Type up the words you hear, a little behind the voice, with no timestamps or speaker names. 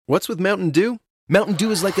What's with Mountain Dew? Mountain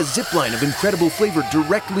Dew is like a zipline of incredible flavor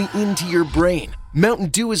directly into your brain. Mountain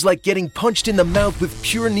Dew is like getting punched in the mouth with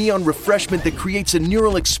pure neon refreshment that creates a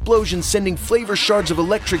neural explosion, sending flavor shards of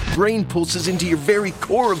electric brain pulses into your very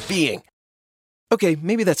core of being. Okay,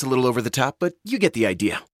 maybe that's a little over the top, but you get the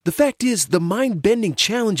idea. The fact is, the mind-bending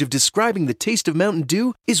challenge of describing the taste of Mountain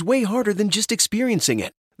Dew is way harder than just experiencing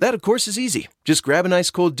it. That, of course, is easy. Just grab an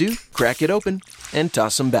ice cold Dew, crack it open, and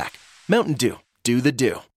toss them back. Mountain Dew. Do the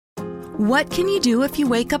Dew. What can you do if you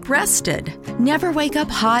wake up rested? Never wake up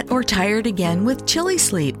hot or tired again with Chili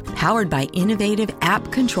Sleep, powered by innovative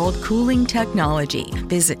app-controlled cooling technology.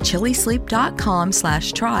 Visit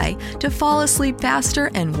chilisleep.com/try to fall asleep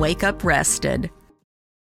faster and wake up rested.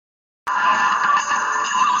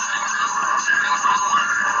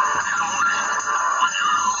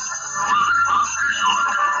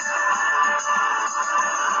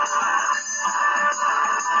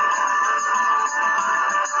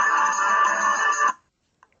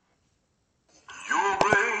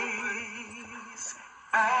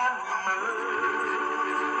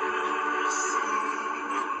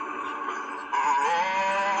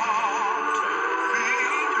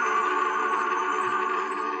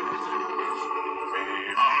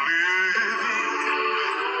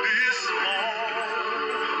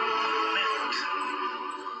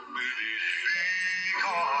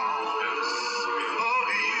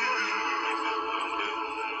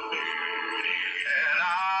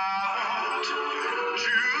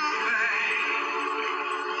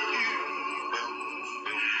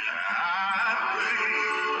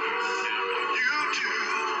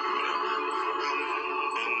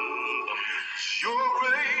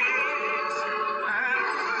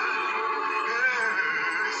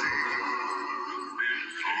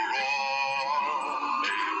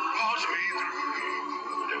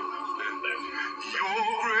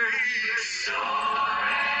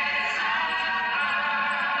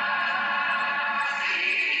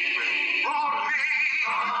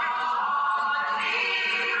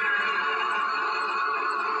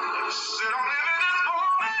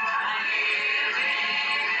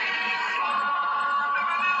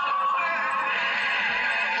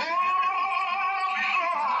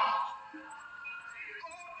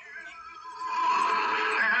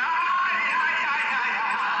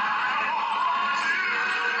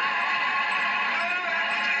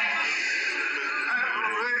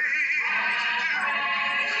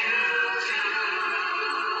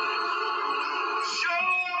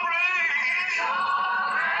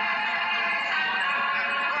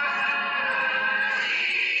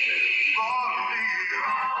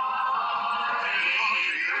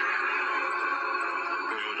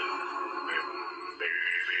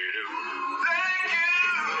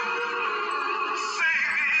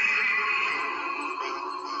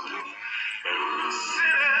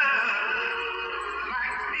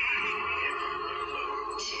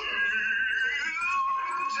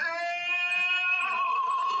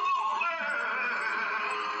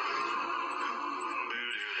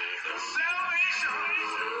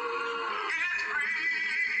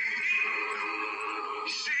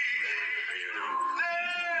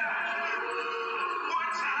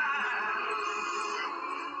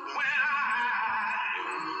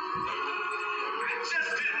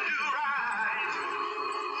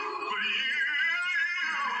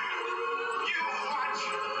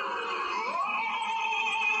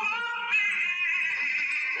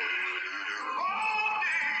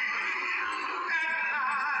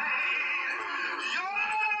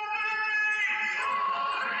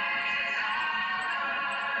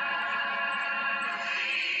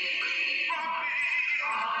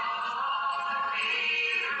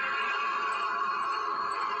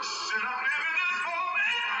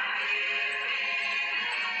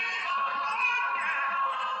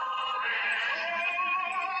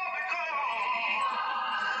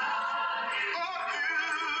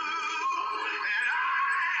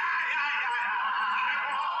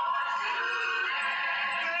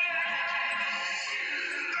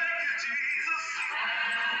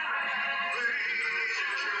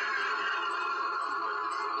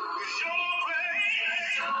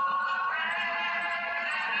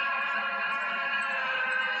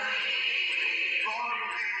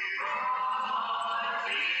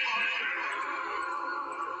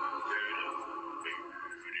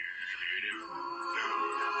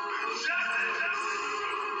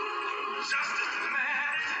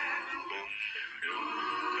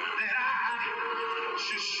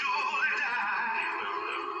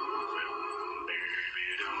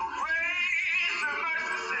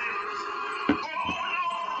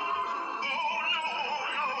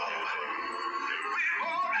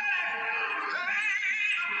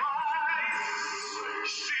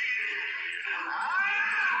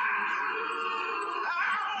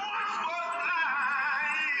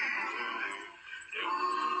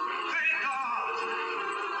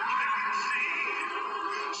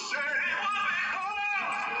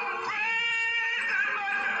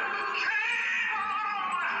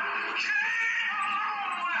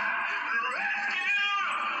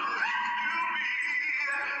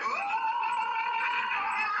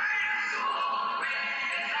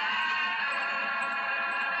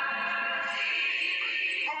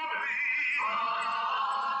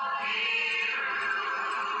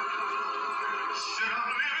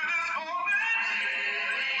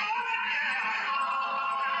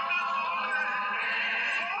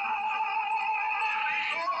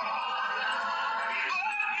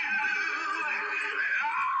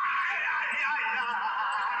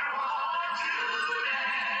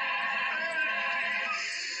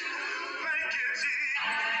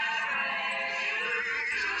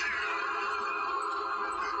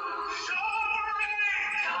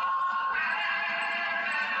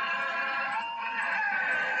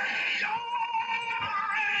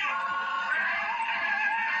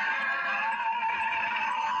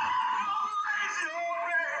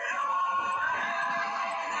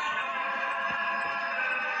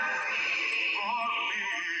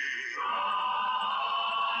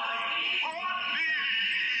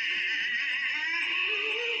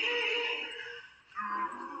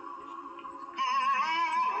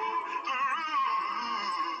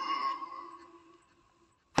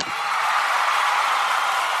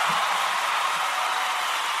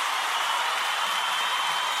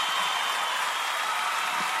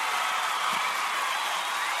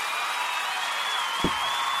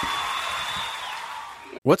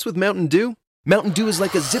 What's with Mountain Dew? Mountain Dew is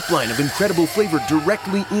like a zipline of incredible flavor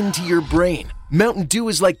directly into your brain. Mountain Dew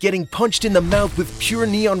is like getting punched in the mouth with pure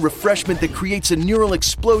neon refreshment that creates a neural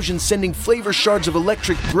explosion, sending flavor shards of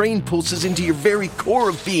electric brain pulses into your very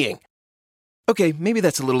core of being. Okay, maybe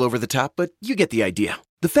that's a little over the top, but you get the idea.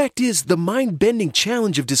 The fact is, the mind-bending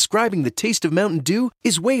challenge of describing the taste of Mountain Dew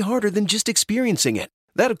is way harder than just experiencing it.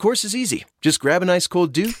 That, of course, is easy. Just grab an ice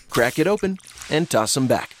cold Dew, crack it open, and toss them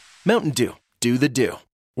back. Mountain Dew. Do the Dew.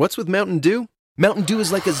 What's with Mountain Dew? Mountain Dew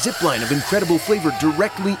is like a zipline of incredible flavor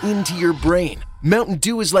directly into your brain. Mountain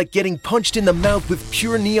Dew is like getting punched in the mouth with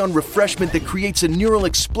pure neon refreshment that creates a neural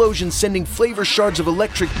explosion, sending flavor shards of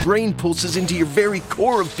electric brain pulses into your very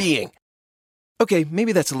core of being. Okay,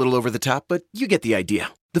 maybe that's a little over the top, but you get the idea.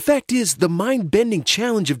 The fact is, the mind-bending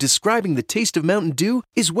challenge of describing the taste of Mountain Dew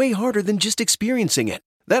is way harder than just experiencing it.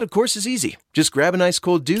 That, of course, is easy. Just grab an ice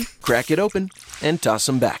cold Dew, crack it open, and toss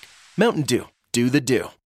them back. Mountain Dew. Do the Dew.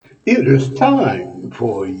 It is time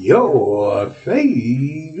for your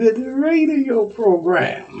favorite radio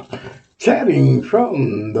program, Chatting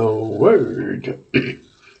from the Word,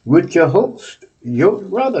 with your host, your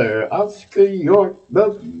brother, Oscar York,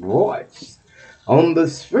 the voice, on the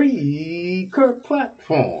Spreaker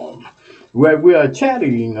platform, where we are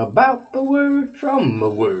chatting about the Word from the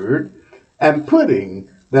Word and putting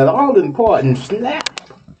that all-important snap,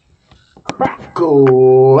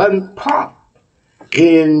 crackle, and pop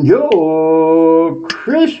in your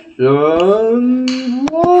Christian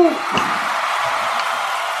walk.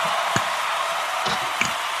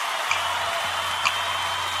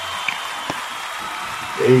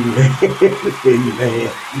 Amen.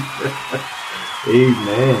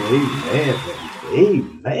 Amen.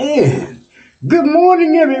 Amen. Good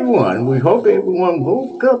morning, everyone. We hope everyone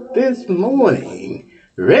woke up this morning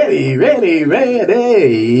ready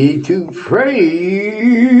to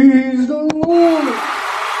praise the Lord.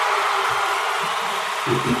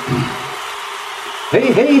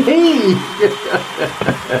 Hey. Hey,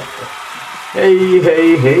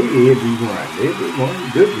 everyone.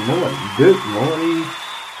 Good morning,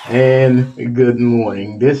 and good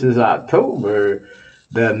morning. This is October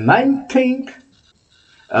the 19th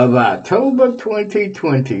of October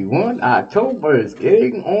 2021. October is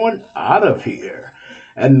getting on out of here.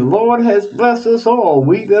 And the Lord has blessed us all,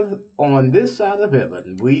 we that's on this side of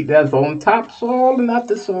heaven, we that's on top soil and not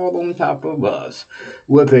the soil on top of us,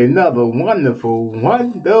 with another wonderful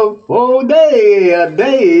day, a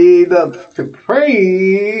day to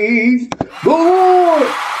praise the Lord.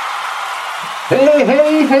 Hey.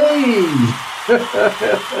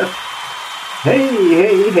 Hey.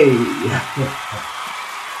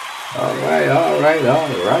 All right,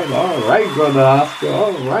 Brother Oscar.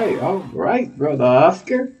 All right, Brother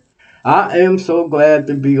Oscar. I am so glad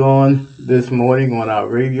to be on this morning on our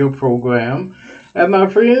radio program. And my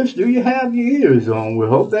friends, do you have your ears on? We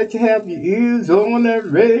hope that you have your ears on and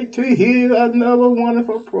ready to hear another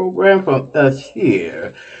wonderful program from us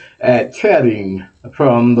here at Chatting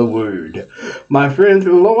from the Word. My friends,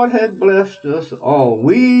 the Lord has blessed us all.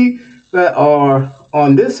 We that are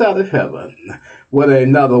on this side of heaven with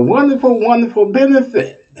another wonderful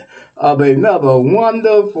benefit of another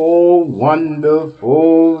wonderful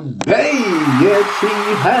day. Yes, he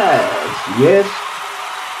has.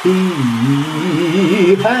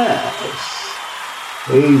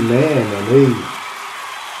 Amen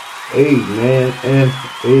and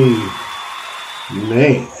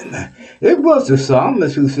amen. It was the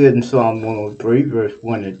psalmist who said in Psalm 103, verse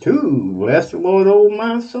 1 and 2, "Bless the Lord, O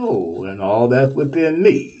my soul, and all that's within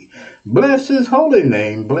me. Bless his holy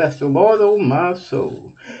name. Bless the Lord, O my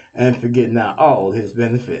soul, and forget not all his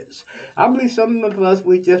benefits." I believe some of us,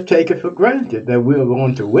 we just take it for granted that we're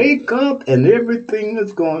going to wake up and everything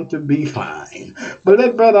is going to be fine. But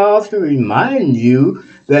let Brother Oscar remind you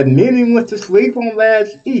that many went to sleep on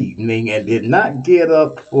last evening and did not get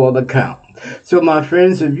up for the count. So, my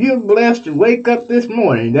friends, if you're blessed to wake up this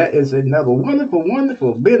morning, that is another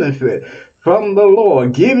wonderful benefit from the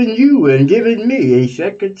Lord, giving you and giving me a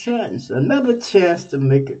second chance, another chance to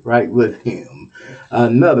make it right with him,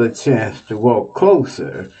 another chance to walk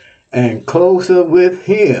closer and closer with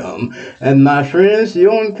him. And my friends, the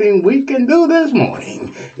only thing we can do this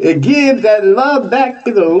morning is give that love back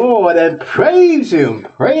to the Lord and praise him,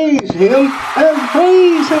 and praise him.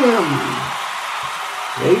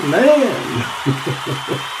 Amen.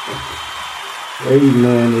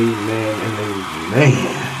 Amen.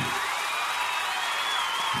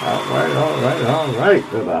 All right,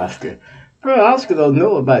 Brother Oscar. Brother Oscar don't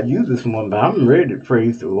know about you this morning, but I'm ready to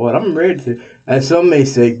praise the Lord. I'm ready to, as some may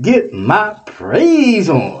say, get my praise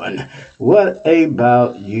on. What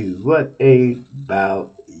about you?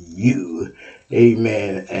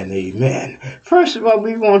 Amen and amen. First of all,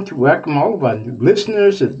 we want to welcome all of our new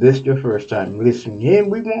listeners. If this is your first time listening in,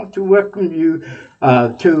 we want to welcome you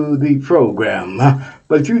to the program.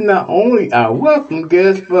 But you not only our welcome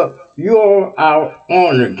guest, but you're our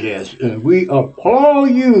honored guest. And we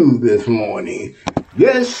applaud you this morning.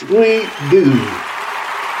 Yes, we do.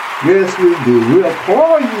 Yes, we do. We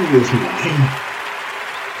applaud you this morning.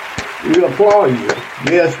 We applaud you.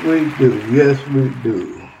 Yes, we do. Yes, we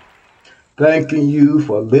do. Thanking you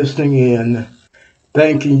for listening in.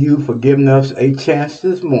 Thanking you for giving us a chance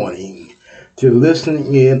this morning to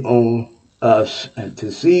listen in on us and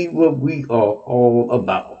to see what we are all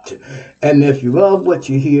about. And if you love what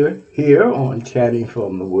you hear here on Chatting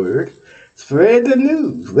from the Word, spread the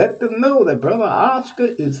news. Let them know that Brother Oscar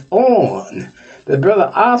is on. That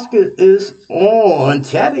Brother Oscar is on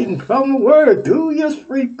Chatting from the Word through your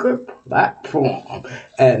Spreaker platform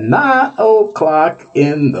at 9 o'clock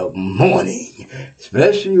in the morning.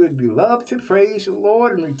 Especially would we love to praise the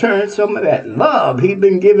Lord and return some of that love He's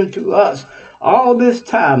been giving to us all this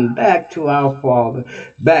time back to our Father,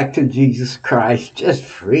 back to Jesus Christ, just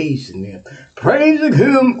praising Him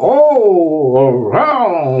all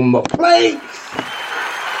around the place.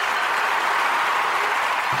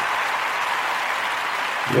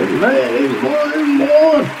 Amen.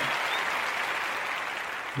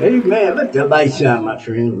 Amen. Let your light shine, my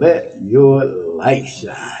friend. Let your light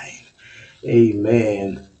shine.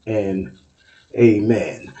 Amen and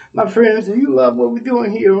amen. My friends, do you love what we're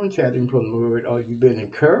doing here on Chatting from the Word? Are you been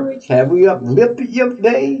encouraged? Have we uplifted your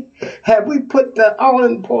day? Have we put the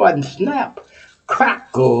all-important snap,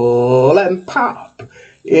 crackle, and pop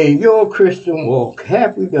in your Christian walk?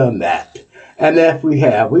 Have we done that? And if we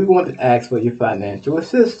have, we want to ask for your financial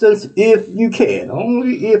assistance if you can.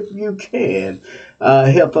 Only if you can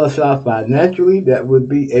help us out financially. That would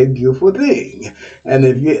be a beautiful thing. And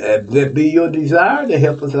if that be your desire to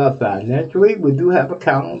help us out financially, we do have an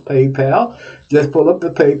account on PayPal. Just pull up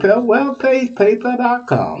the PayPal web page,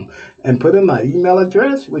 paypal.com, and put in my email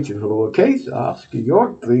address, which is lowercase, Oscar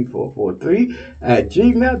York 3443 at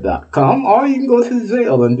gmail.com, or you can go to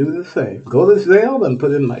Zelle and do the same. Go to Zelle and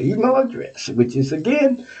put in my email address, which is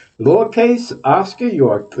again, lowercase, Oscar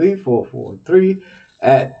York 3443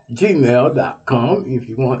 at gmail.com if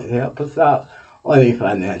you want to help us out on a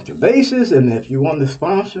financial basis. And if you want to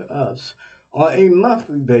sponsor us on a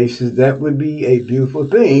monthly basis, that would be a beautiful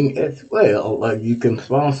thing as well. You can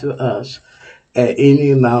sponsor us at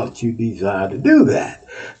any amount you desire to do that.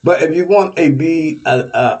 But if you want to be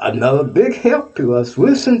another big help to us,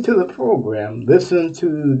 listen to the program. Listen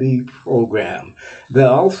to the program. They'll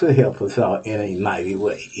also help us out in a mighty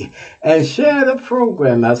way. And share the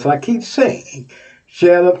program, as I keep saying.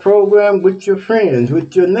 Share the program with your friends,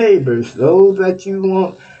 with your neighbors, those that you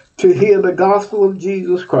want to hear the gospel of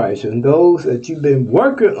Jesus Christ, and those that you've been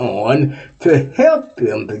working on to help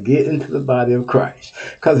them to get into the body of Christ.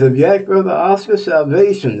 Because if you ask Brother Oscar,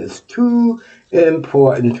 salvation is too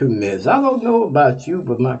important to miss. I don't know about you,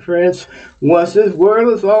 but my friends, once this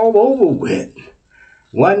world is all over with,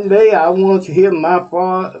 one day I want to hear my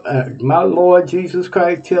Lord Jesus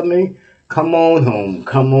Christ tell me, come on home,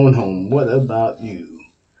 come on home. What about you?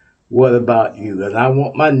 What about you? And I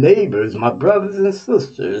want my neighbors, my brothers and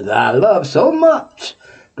sisters that I love so much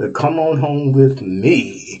to come on home with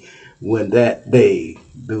me when that day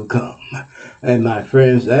do come. And my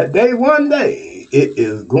friends, that day, one day, it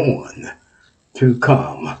is going to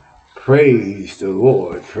come. Praise the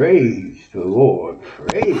Lord. Praise the Lord.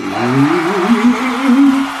 Praise the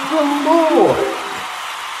Lord.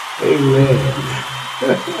 Amen.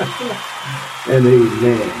 And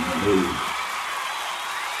amen.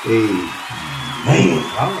 Amen.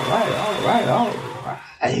 All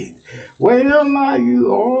right. Where am I,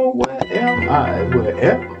 you all? Where am I?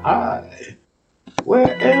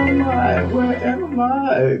 Where am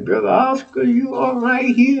I? Brother Oscar, you are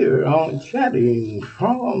right here on Chatting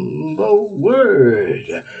from the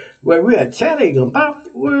Word, where we are chatting about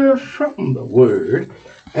the Word from the Word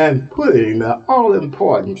and putting the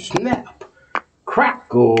all-important snap,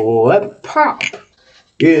 crackle, and pop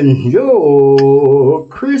in your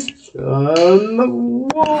Christian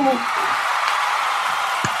walk.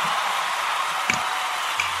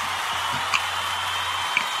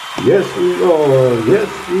 Yes, we are,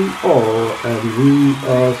 and we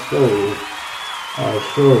are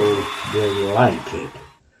so delighted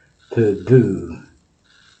to do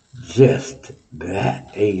just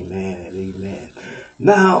that. Amen and amen.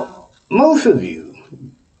 Now, most of you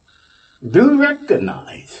do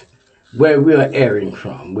recognize where we are airing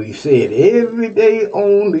from. We say it every day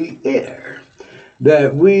on the air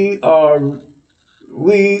that we are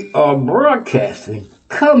broadcasting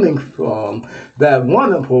coming from that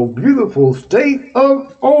wonderful, beautiful state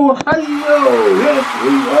of Ohio. Yes,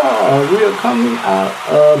 we are. We are coming out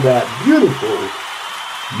of that beautiful,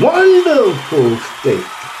 wonderful state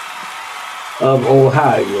of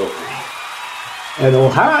Ohio. And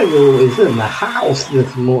Ohio is in the house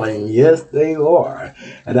this morning. Yes, they are.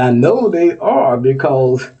 And I know they are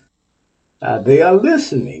because they are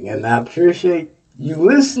listening. And I appreciate you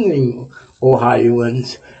listening,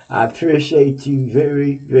 Ohioans. I appreciate you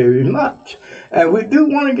very, very much. And we do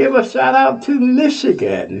want to give a shout out to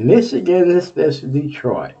Michigan. Michigan, especially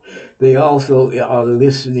Detroit. They also are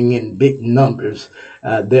listening in big numbers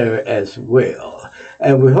there as well.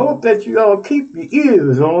 And we hope that you all keep your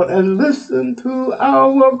ears on and listen to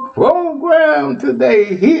our program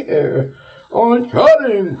today here on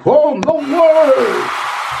Charting from the Word.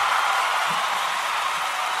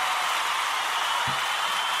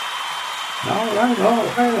 All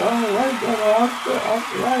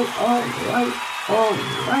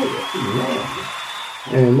right, amen.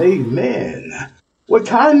 And amen. What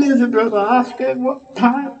time is it, Brother Oscar? What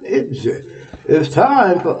time is it? It's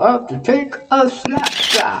time for us to take a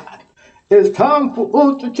snapshot. It's time for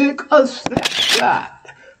us to take a snapshot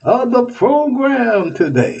of the program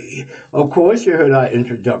today. Of course, you heard our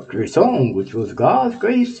introductory song, which was God's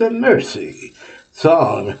Grace and Mercy,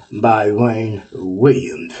 sung by Wayne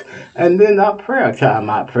Williams. And then our prayer time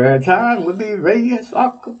will be Radiance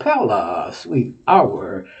a cappella, Sweet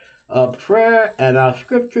Hour of Prayer. And our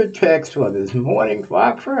scripture text for this morning for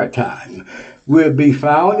our prayer time will be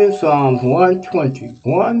found in Psalms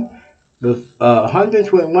 121, the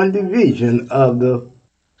 121 division of the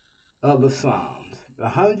Psalms. The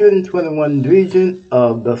 121 division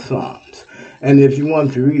of the Psalms. And if you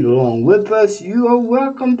want to read along with us, you are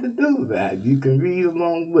welcome to do that. You can read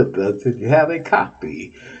along with us if you have a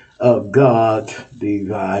copy of God's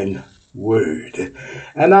divine word.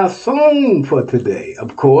 And our song for today,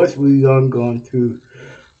 of course, we are going to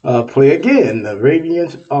play again the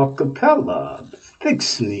Radiance a cappella,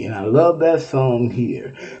 Fix Me. And I love that song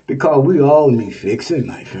here because we all need fixing,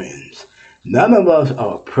 my friends. None of us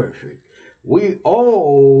are perfect. We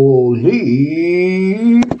all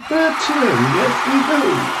need fixing. Yes, we do.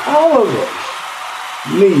 All of us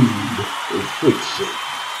need fixing.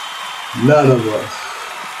 None of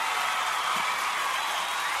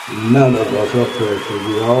us are perfect.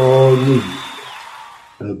 We all need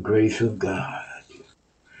the grace of God.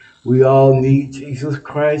 We all need Jesus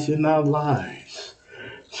Christ in our lives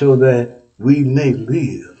so that we may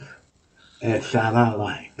live and shine our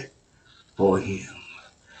light for Him.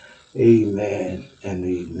 Amen and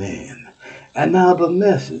amen. And now the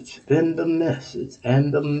message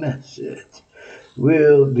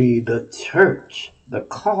will be the church, the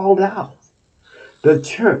called out. The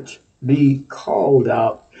church be called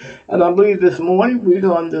out. And I believe this morning we're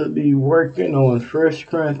going to be working on 1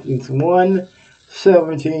 Corinthians 1,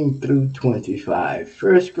 17 through 25.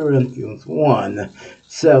 1 Corinthians 1,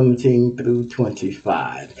 17 through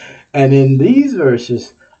 25. And in these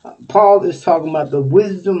verses, Paul is talking about the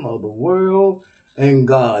wisdom of the world and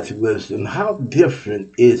God's wisdom. How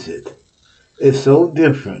different is it? It's so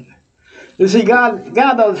different. You see, God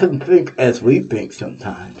doesn't think as we think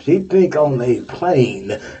sometimes. He thinks on a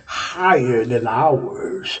plane higher than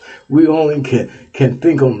ours. We only can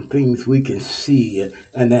think on things we can see,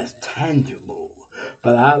 and that's tangible.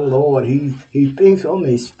 But our Lord, He thinks on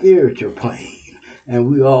a spiritual plane.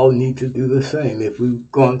 And we all need to do the same if we're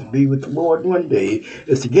going to be with the Lord one day,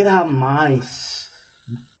 is to get our minds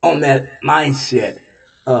on that mindset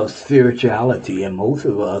of spirituality. And most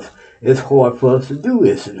of us, it's hard for us to do,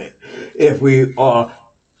 isn't it? If we are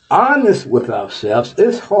honest with ourselves,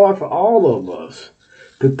 it's hard for all of us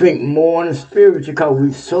to think more on the spiritual because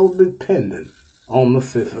we're so dependent on the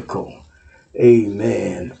physical.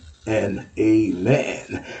 Amen and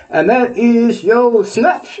amen. And that is your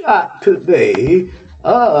snapshot today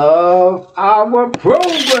of our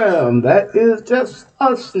program. That is just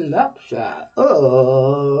a snapshot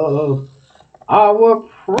of our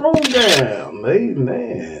program.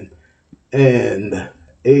 Amen and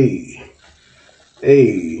amen.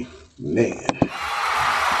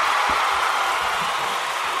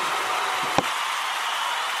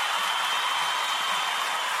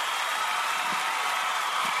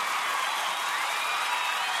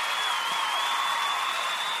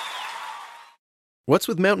 What's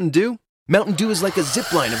with Mountain Dew? Mountain Dew is like a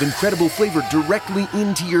zipline of incredible flavor directly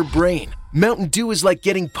into your brain. Mountain Dew is like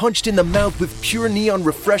getting punched in the mouth with pure neon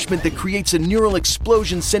refreshment that creates a neural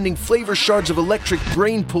explosion, sending flavor shards of electric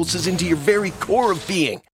brain pulses into your very core of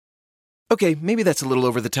being. Okay, maybe that's a little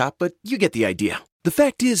over the top, but you get the idea. The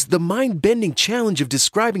fact is, the mind-bending challenge of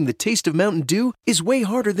describing the taste of Mountain Dew is way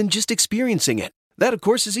harder than just experiencing it. That, of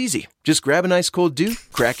course, is easy. Just grab an ice cold Dew,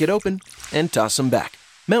 crack it open, and toss them back.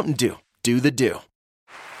 Mountain Dew. Do the Dew.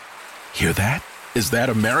 Hear that? Is that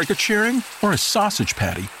America cheering or a sausage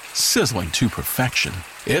patty sizzling to perfection?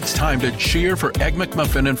 It's time to cheer for Egg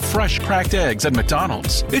McMuffin and fresh cracked eggs at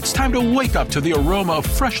McDonald's. It's time to wake up to the aroma of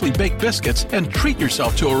freshly baked biscuits and treat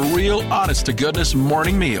yourself to a real honest-to-goodness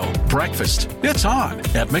morning meal. Breakfast. It's on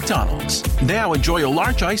at McDonald's. Now enjoy a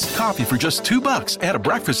large iced coffee for just $2. Add a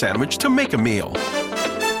breakfast sandwich to make a meal.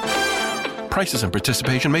 Prices and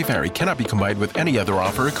participation may vary. Cannot be combined with any other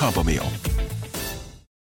offer or combo meal.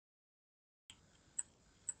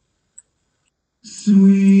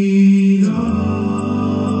 Sweet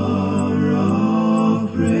hour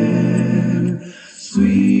of prayer,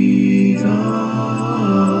 sweet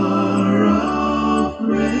hour of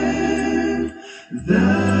prayer,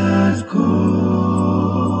 that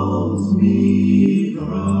calls me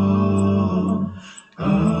from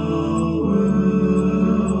a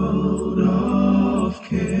world of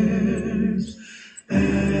cares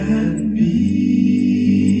and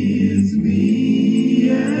bids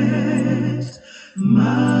me at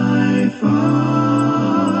my Father's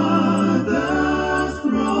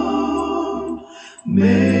throne,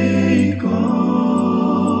 make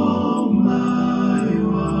all my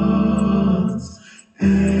wants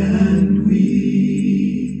and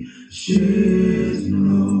wishes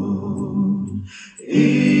known.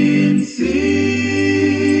 In seasons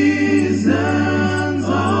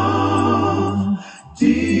of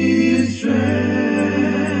distress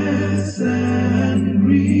and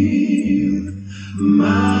grief,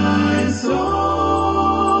 my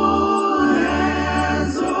soul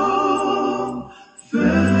has often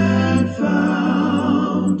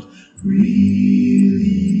found relief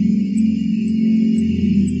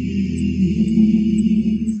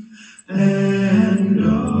and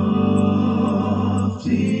oft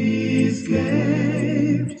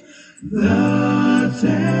escaped the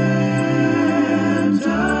tempter's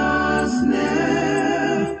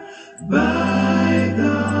snare by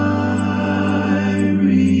thy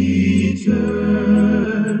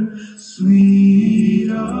return, sweet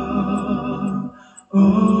hour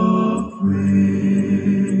of prayer.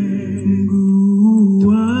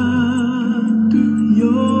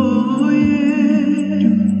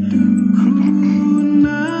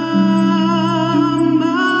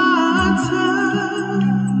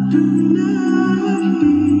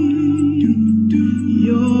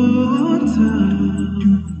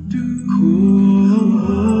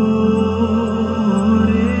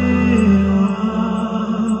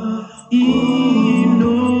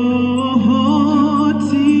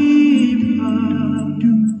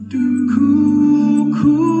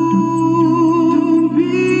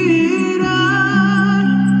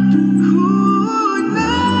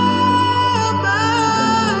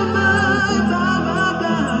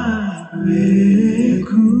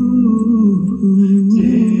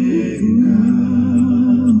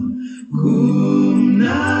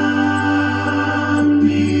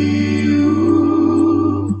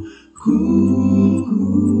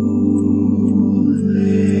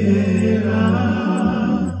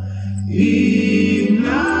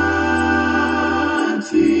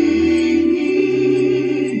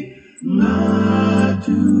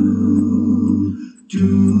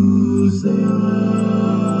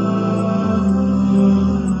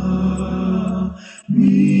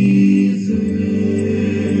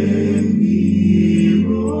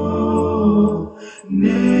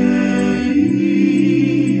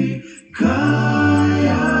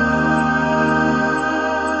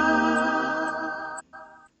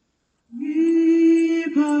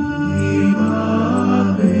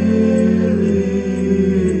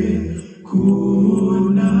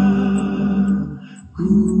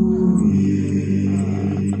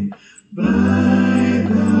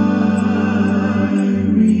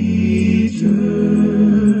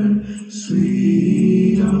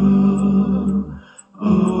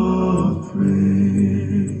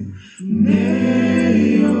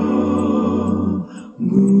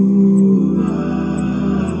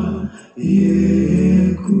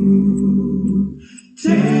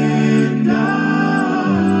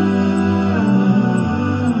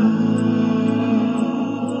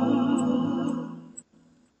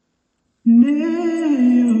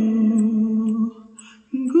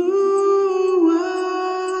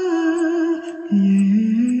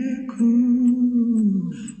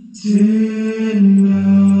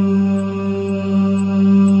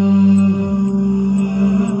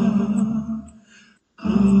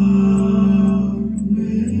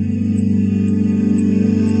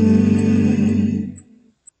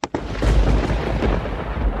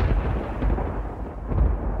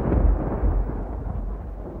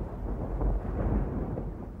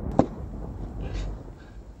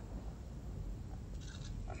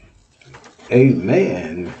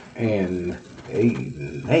 Amen and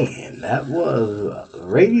amen. That was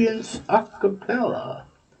Radiance Acapella,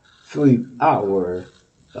 Sweet Hour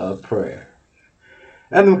of Prayer.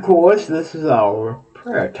 And of course, this is our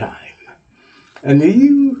prayer time. And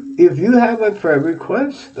if you have a prayer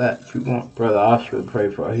request that you want Brother Oscar to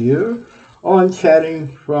pray for here on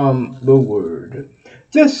Chatting from the Word,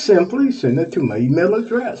 just simply send it to my email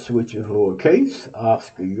address, which is lowercase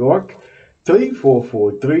Oscar York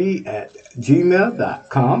 3443 at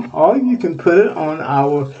gmail.com, or you can put it on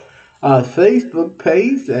our Facebook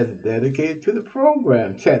page that's dedicated to the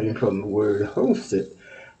program, Chatting from the Word, hosted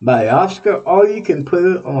by Oscar, or you can put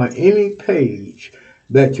it on any page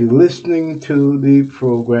that you're listening to the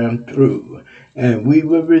program through, and we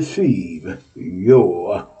will receive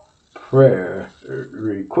your prayer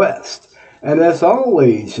request. And as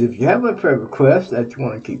always, if you have a prayer request that you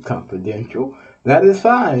want to keep confidential, that is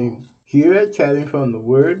fine. Here at Chatting from the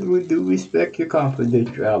Word, we do respect your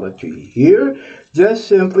confidentiality. Here, just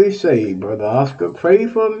simply say, Brother Oscar, pray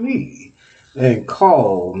for me, and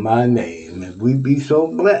call my name. And we'd be so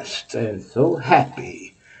blessed and so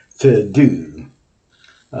happy to do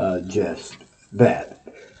just that.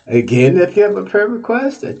 Again, if you have a prayer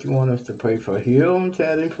request that you want us to pray for here on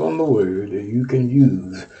Chatting from the Word, you can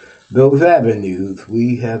use those avenues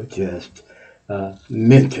we have just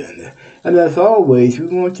mentioned. And as always, we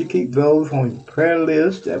want to keep those on the prayer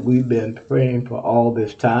list that we've been praying for all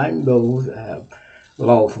this time, those that have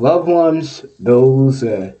lost loved ones, those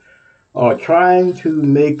that are trying to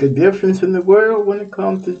make a difference in the world when it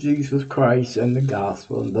comes to Jesus Christ and the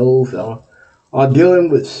gospel, and those that are dealing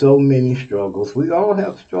with so many struggles. We all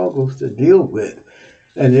have struggles to deal with.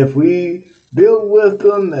 And if we deal with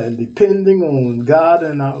them and depending on God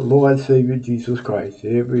and our Lord Savior Jesus Christ,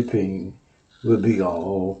 everything will be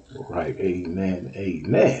all right. Amen.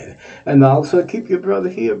 Amen. And also keep your brother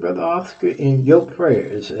here, Brother Oscar, in your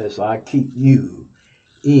prayers as I keep you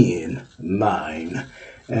in mine.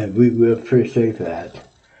 And we will appreciate that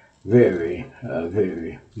very,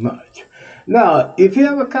 very much. Now, if you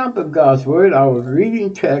have a copy of God's Word, our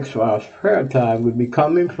reading text for our prayer time would be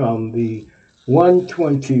coming from the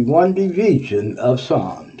 121 division of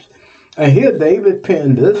Psalms. And here David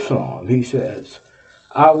penned this psalm. He says,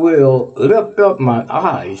 I will lift up my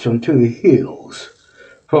eyes unto the hills,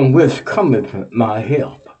 from which cometh my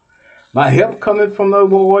help. My help cometh from the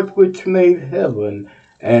Lord which made heaven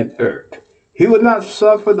and earth. He will not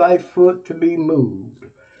suffer thy foot to be moved.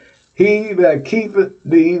 He that keepeth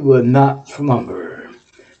thee will not slumber.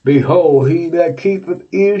 Behold, he that keepeth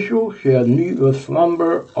Israel shall neither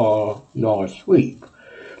slumber nor sleep.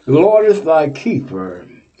 The Lord is thy keeper.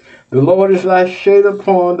 The Lord is thy shade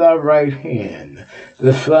upon thy right hand.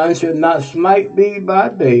 The sun shall not smite thee by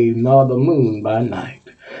day, nor the moon by night.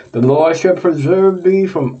 The Lord shall preserve thee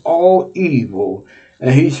from all evil,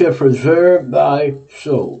 and he shall preserve thy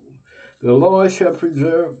soul. The Lord shall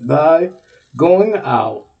preserve thy going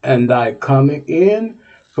out and thy coming in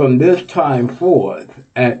from this time forth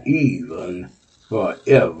and even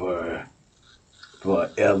forevermore.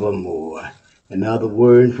 In other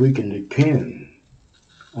words, we can depend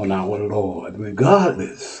on our Lord.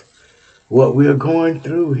 Regardless what we are going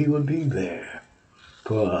through, he will be there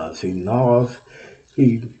for us. He knows,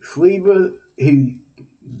 he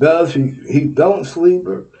don't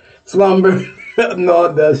slumber,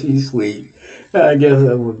 nor does he sleep. I guess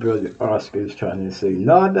that's what Brother Oscar is trying to say.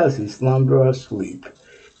 Nor does he slumber or sleep.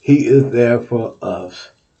 He is there for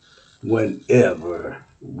us whenever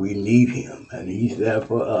we need him, and he's there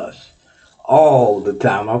for us all the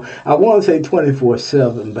time. I want to say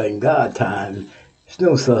 24/7, but in God time, there's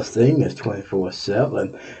no such thing as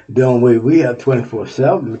 24/7. The only way we have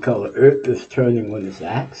 24/7 because the earth is turning on its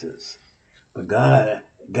axis. But God,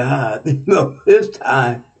 his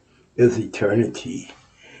time is eternity.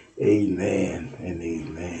 Amen and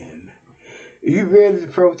amen. Are you ready to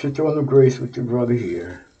approach the throne of grace with your brother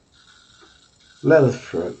here? Let us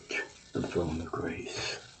approach the throne of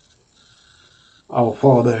grace. Our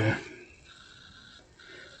Father,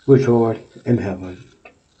 which art in heaven,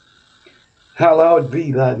 hallowed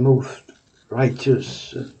be thy most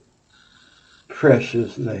righteous and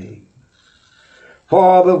precious name.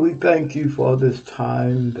 Father, we thank you for this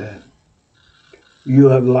time that you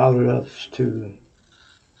have allowed us to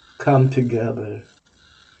come together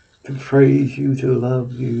to praise you, to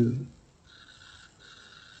love you,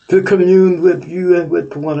 to commune with you and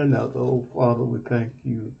with one another. Oh, Father, we thank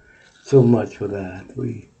you so much for that.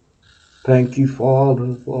 We thank you,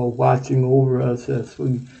 Father, for watching over us as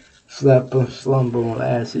we slept and slumbered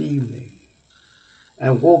last evening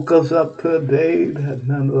and woke us up to a day that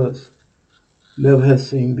none of us never has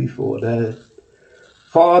seen before. That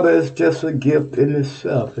Father, it's just a gift in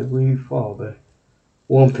itself, and we, Father,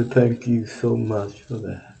 want to thank you so much for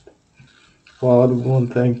that. Father, we want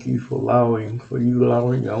to thank you for you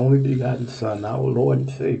allowing your only begotten Son, our Lord and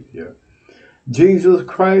Savior, Jesus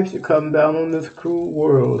Christ, to come down on this cruel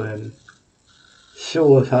world and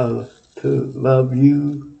show us how to love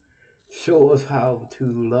you, show us how to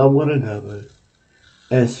love one another,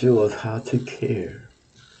 and show us how to care.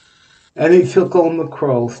 And he took on the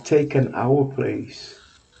cross, taking our place.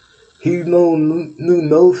 He knew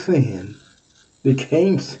no sin,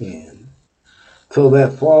 became sin, so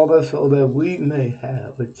that we may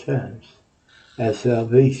have a chance at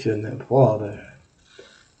salvation. And Father,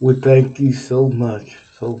 we thank you so much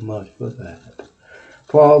for that.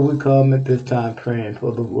 Father, we come at this time praying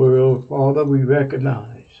for the world. Father, we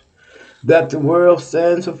recognize that the world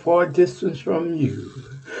stands a far distance from you.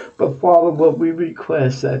 But Father, what we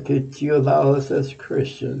request that you allow us as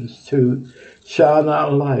Christians to shine our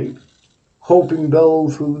light, hoping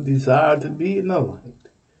those who desire to be in the light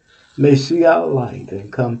may see our light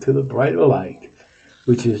and come to the brighter light,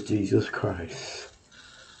 which is Jesus Christ.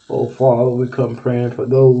 Oh, Father, we come praying for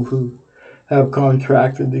those who have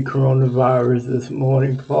contracted the coronavirus this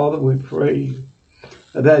morning. Father, we pray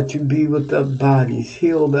that you be with their bodies,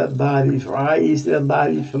 heal their bodies, raise their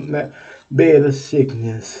bodies from that bed of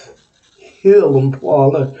sickness. Heal them,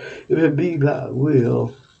 Father. If it be thy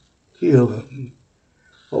will, heal them.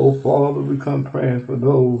 Oh, Father, we come praying for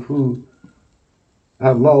those who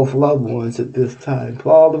have lost loved ones at this time.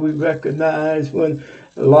 Father, we recognize when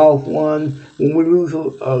we lose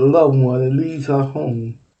a loved one, it leaves our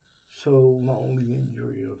home so lonely and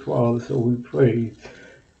drear, Father. So we pray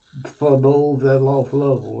for those that lost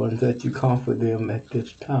loved ones, that you comfort them at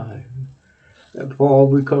this time. And Father,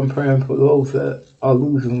 we come praying for those that are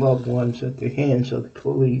losing loved ones at the hands of the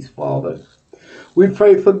police, Father. We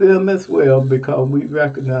pray for them as well, because we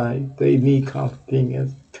recognize they need comforting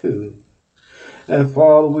as too. And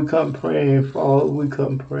Father, we come praying for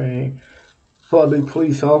the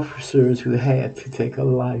police officers who had to take a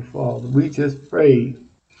life, Father. We just pray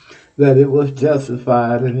that it was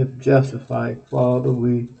justified, and if justified, Father,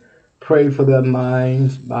 we pray for their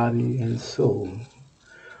minds, body, and soul.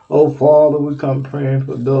 Oh, Father, we come praying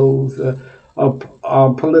for those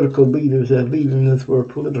our political leaders that lead in this world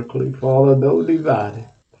politically, Father, though divided.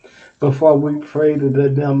 But Father, we pray that they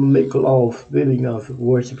never make laws bidding us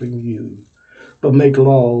worshiping you, but make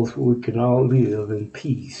laws where we can all live in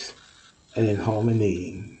peace and in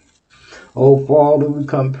harmony. Oh, Father, we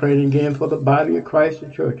come praying again for the body of Christ, the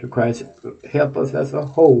Church of Christ. Help us as a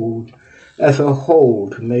whole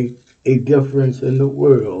to make a difference in the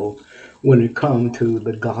world when it comes to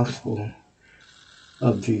the gospel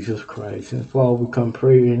of Jesus Christ. And Father, we come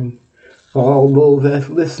praying for all those that's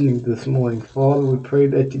listening this morning. Father, we pray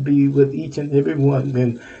that you be with each and every one of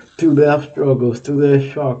them through their struggles, through their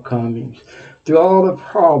shortcomings, through all the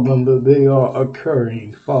problems that they are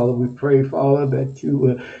occurring. Father, we pray, Father, that you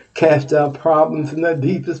will cast out problems in the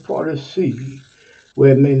deepest part of the sea,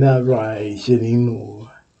 where it may not rise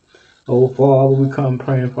anymore. Oh, Father, we come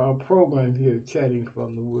praying for our program here, Chatting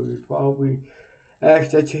from the Word. Father, we ask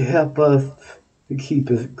that you help us to keep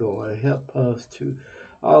us going. Help us to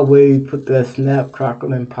always put that snap,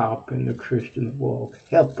 crackle, and pop in the Christian walk.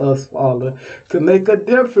 Help us, Father, to make a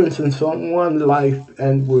difference in someone's life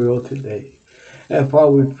and world today. And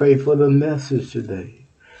Father, we pray for the message today.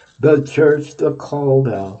 The church, the called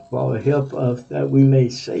out. Father, help us that we may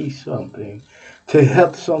say something to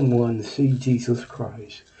help someone see Jesus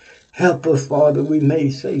Christ. Help us, Father, we may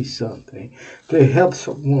say something to help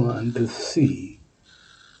someone to see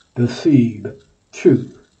the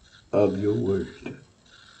truth of your word.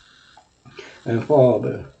 And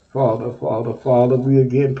Father, we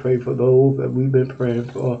again pray for those that we've been praying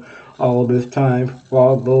for all this time.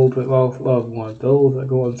 Father, those that lost loved ones, those that are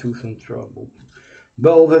going through some trouble,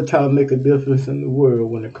 those that try to make a difference in the world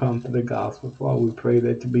when it comes to the gospel. Father, we pray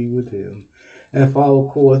that you be with them. And Father,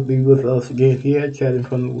 of course, be with us again here Chatting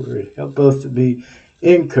from the Word. Help us to be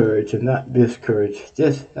encouraged and not discouraged.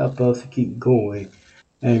 Just help us to keep going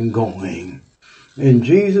and going. In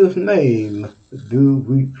Jesus' name do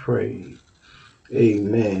we pray.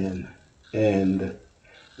 Amen and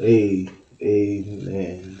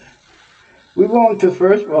amen. We want to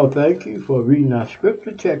first of all thank you for reading our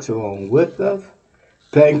scripture text along with us.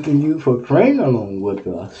 Thanking you for praying along with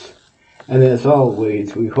us. And as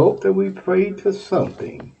always, we hope that we prayed for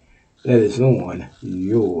something that is on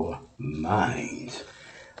your minds.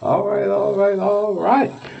 All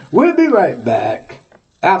right. We'll be right back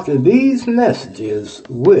after these messages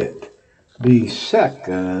with the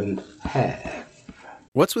second half.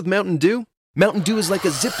 What's with Mountain Dew? Mountain Dew is like a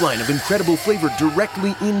zipline of incredible flavor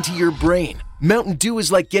directly into your brain. Mountain Dew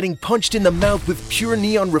is like getting punched in the mouth with pure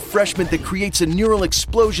neon refreshment that creates a neural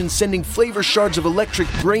explosion, sending flavor shards of electric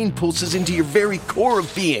brain pulses into your very core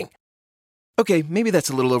of being. Okay, maybe that's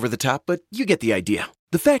a little over the top, but you get the idea.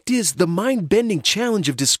 The fact is, the mind-bending challenge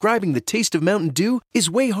of describing the taste of Mountain Dew is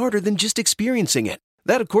way harder than just experiencing it.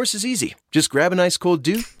 That, of course, is easy. Just grab an ice cold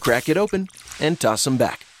Dew, crack it open, and toss them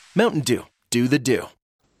back. Mountain Dew. Do the Dew.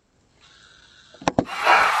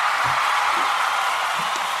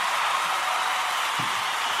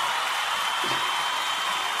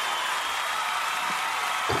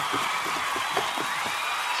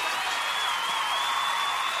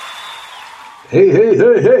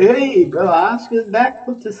 Hey, Brother Oscar's back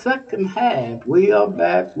with the second half. We are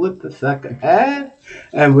back with the second half,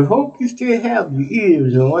 and we hope you still have your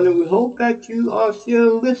ears on, and we hope that you are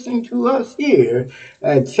still listening to us here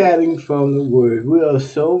at Chatting from the Word. We are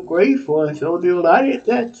so grateful and so delighted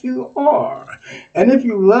that you are. And if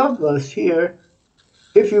you love us here,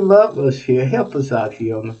 help us out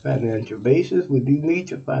here on a financial basis. We do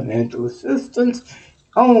need your financial assistance.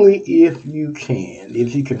 Only if you can.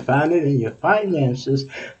 If you can find it in your finances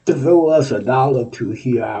to throw us $1 or $2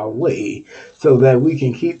 here our way so that we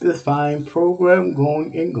can keep this fine program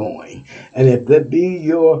going and going. And if that be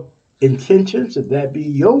your intentions, if that be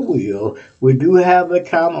your will, we do have an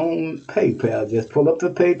account on PayPal. Just pull up the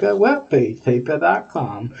PayPal webpage,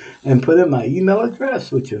 paypal.com, and put in my email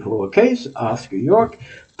address, which is lowercase Oscar York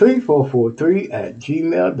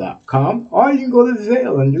 3443@gmail.com, or you can go to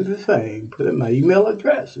Zelle and do the same. Put in my email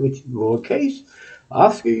address, which is lowercase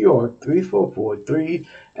Oscar York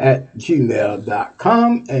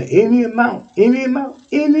 3443@gmail.com, and any amount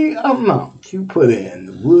you put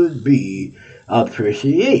in would be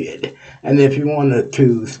appreciated. And if you wanted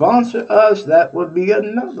to sponsor us, that would be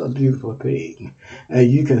another beautiful thing. And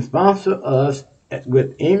you can sponsor us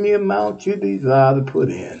with any amount you desire to put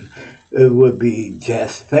in. It would be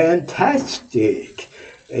just fantastic.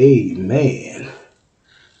 Amen.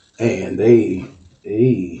 And amen.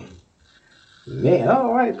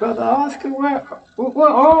 All right, Brother Oscar, where are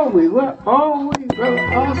we? Where are we,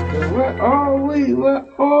 Brother Oscar? Where are we? Where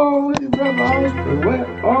are we, Brother Oscar?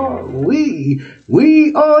 Where are we?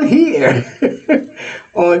 We are here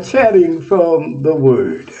on Chatting from the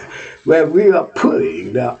Word, where we are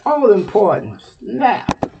putting the all-important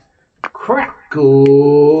snap,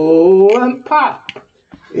 crackle, and pop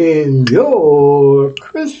in your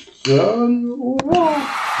Christian walk.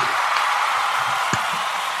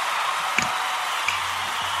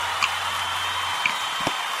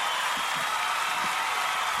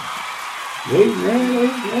 Amen.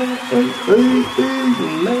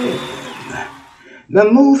 Now,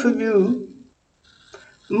 most of you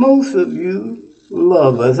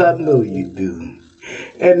love us. I know you do.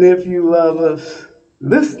 And if you love us,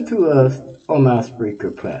 listen to us on our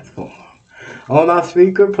Spreaker platform. On our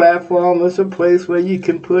Spreaker platform is a place where you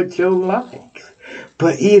can put your likes.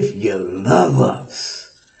 But if you love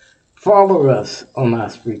us, follow us on our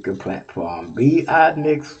Spreaker platform. Be our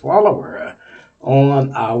next follower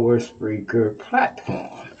on our Spreaker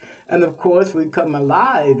platform. And of course, we come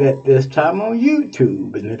alive at this time on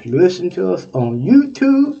YouTube. And if you listen to us on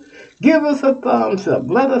YouTube, give us a thumbs up.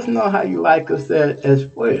 Let us know how you like us there as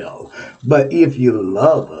well. But if you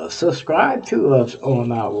love us, subscribe to us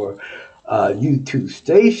on our YouTube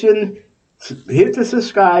station. Hit the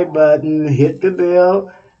subscribe button, hit the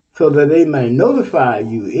bell, so that they may notify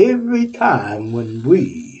you every time when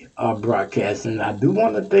we are broadcasting. I do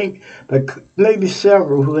want to thank maybe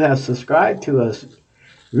several who have subscribed to us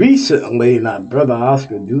recently, and our Brother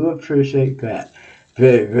Oscar do appreciate that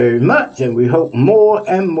very, very much, and we hope more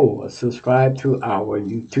and more subscribe to our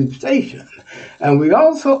YouTube station. And we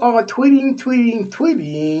also are tweeting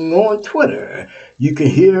on Twitter. You can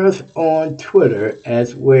hear us on Twitter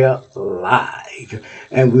as well live.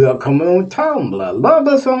 And we are coming on Tumblr. Love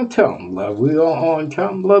us on Tumblr. We are on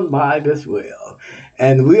Tumblr live as well.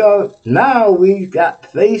 And we've got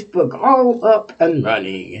Facebook all up and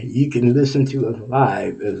running. You can listen to us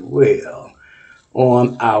live as well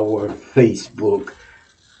on our Facebook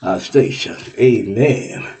station.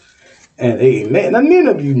 Amen and amen. Now, many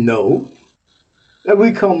of you know that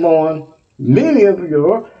we come on many of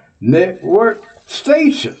your network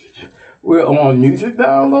stations. We're on Music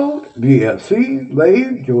Download, BFC,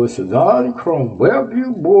 Lave, George Sazan, Chrome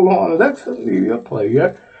WebView, Bullhorn, Alexa, Media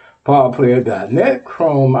Player, PodPlayer.net,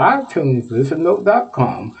 Chrome, iTunes,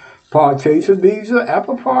 ListenNote.com, Podchaser, Deezer,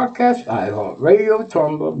 Apple Podcasts, iHeartRadio,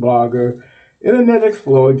 Tumblr, Blogger, Internet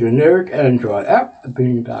Explorer, generic Android app,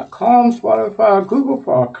 Bing.com, Spotify, Google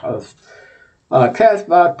Podcasts,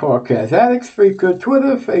 Castbox Podcast Addicts, Spreaker,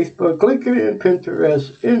 Twitter, Facebook, LinkedIn,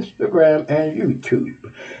 Pinterest, Instagram, and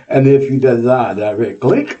YouTube. And if you desire direct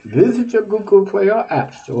link, visit your Google Play or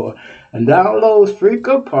App Store and download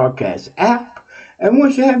Spreaker Podcast app. And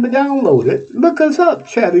once you have it downloaded, look us up,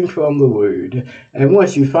 Chatting from the Word. And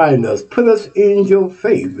once you find us, put us in your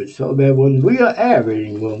favorites so that when we are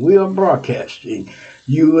airing, when we are broadcasting,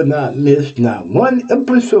 you will not miss not one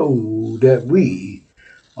episode that we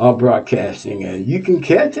are broadcasting. And you can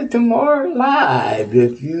catch it tomorrow live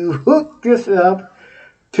if you hook yourself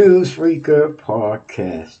to Spreaker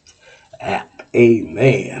Podcast app.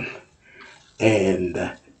 Amen.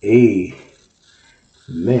 And amen.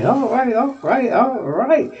 All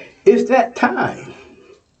right. It's that time.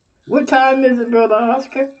 What time is it, Brother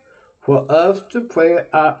Oscar? For us to play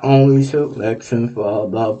our only selection for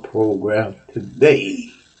the program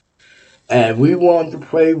today. And we want to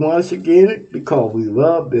play once again because we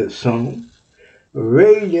love this song,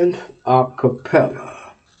 Radiant a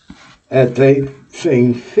cappella, as they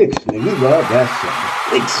sing Fix Me. We love that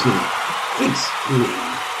song. Fix me.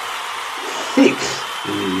 Fix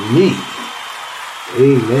me.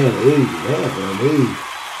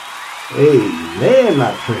 Amen,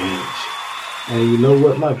 my friends. And you know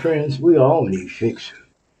what, my friends? We all need fixing.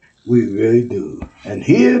 We really do. And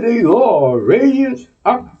here they are, Radiant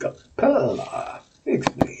a cappella. Fix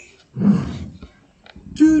me.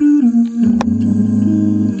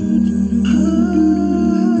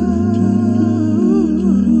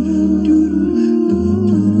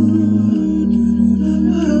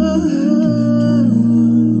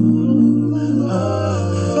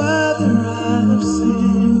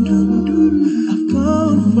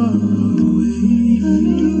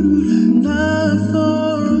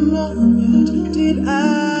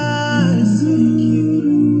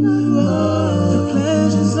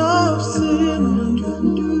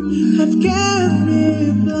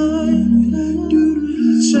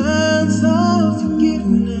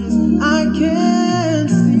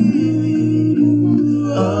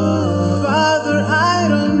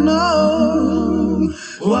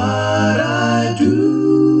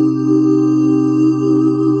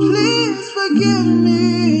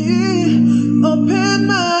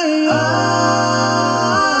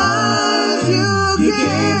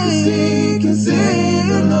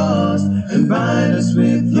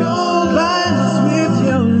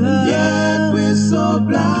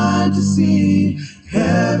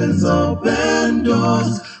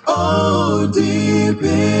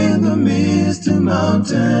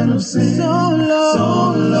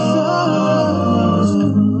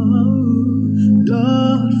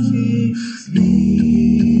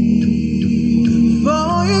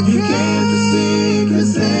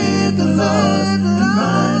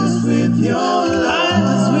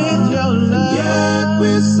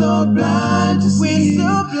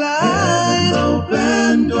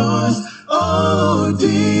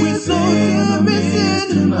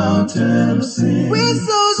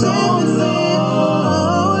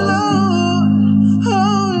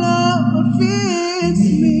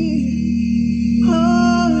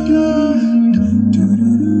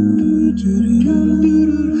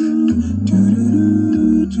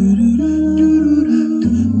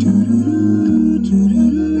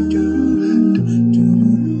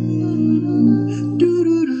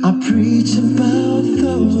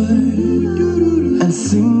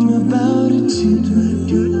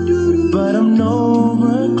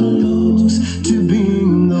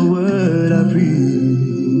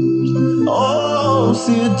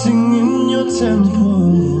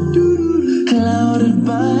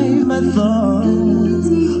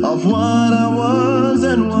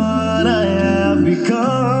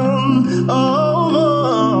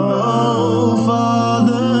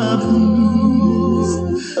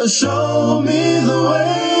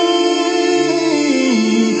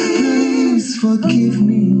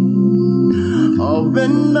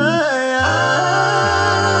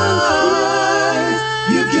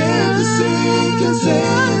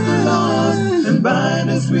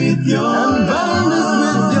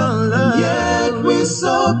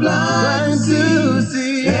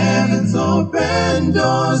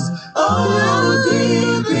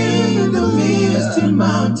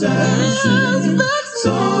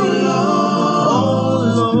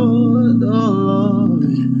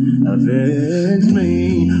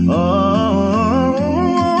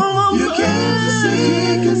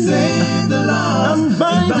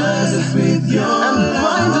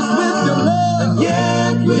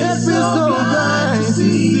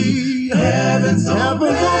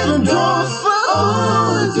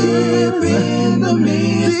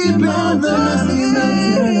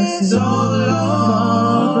 So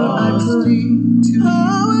long, I believe.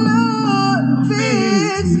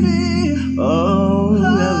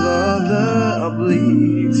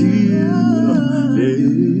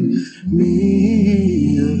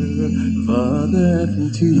 me, Father,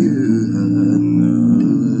 to you,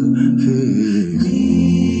 fix me,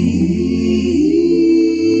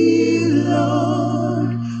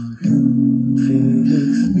 Lord,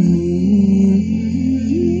 fix me,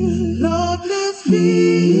 Lord, let's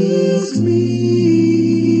fix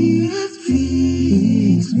me,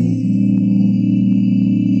 fix me,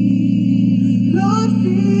 Lord,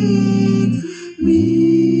 fix me.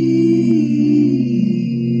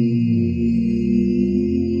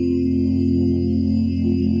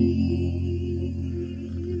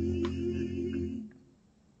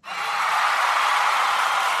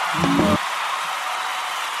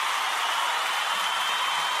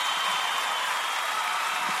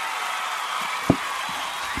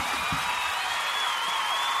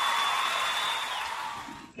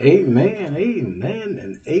 Amen, amen,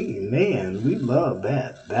 and amen. We love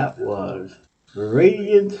that. That was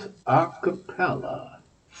Radiance Acapella.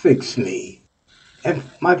 Fix me. And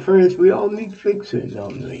my friends, we all need fixing,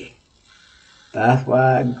 don't we? That's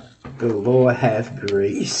why the Lord has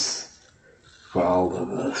grace for all of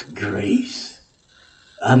us. Grace.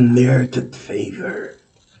 Unmerited favor.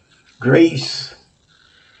 Grace.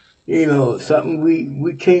 You know, something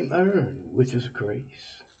we can't earn, which is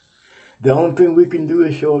grace. The only thing we can do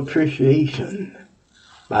is show appreciation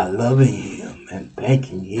by loving Him and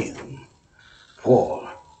thanking Him for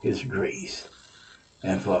His grace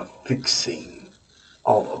and for fixing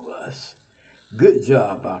all of us. Good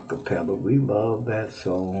job, acapella. We love that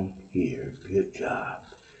song here. Good job.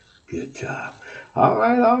 Good job. All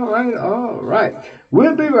right.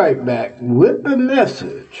 We'll be right back with the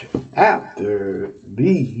message after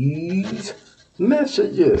these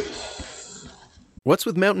messages. What's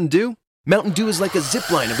with Mountain Dew? Mountain Dew is like a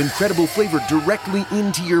zip line of incredible flavor directly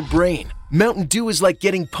into your brain. Mountain Dew is like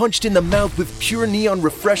getting punched in the mouth with pure neon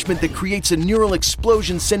refreshment that creates a neural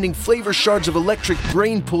explosion, sending flavor shards of electric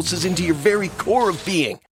brain pulses into your very core of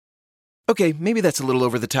being. Okay, maybe that's a little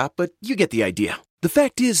over the top, but you get the idea. The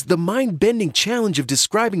fact is, the mind-bending challenge of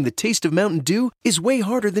describing the taste of Mountain Dew is way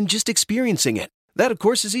harder than just experiencing it. That, of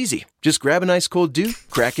course, is easy. Just grab an ice cold Dew,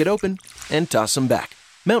 crack it open, and toss them back.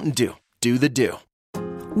 Mountain Dew. Do the Dew.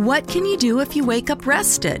 What can you do if you wake up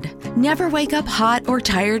rested? Never wake up hot or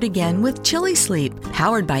tired again with Chili Sleep,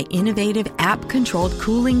 powered by innovative app-controlled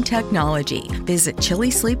cooling technology. Visit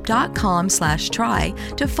chilisleep.com/try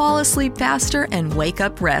to fall asleep faster and wake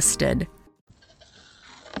up rested.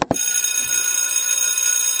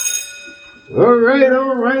 All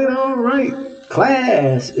right.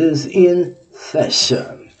 Class is in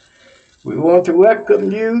session. We want to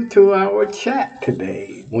welcome you to our chat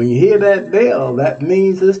today. When you hear that bell, that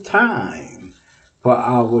means it's time for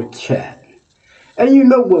our chat. And you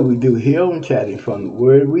know what we do here on Chatting from the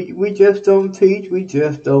Word. We just don't teach, we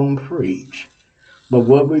just don't preach. But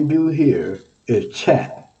what we do here is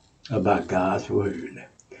chat about God's Word.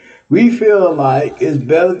 We feel like it's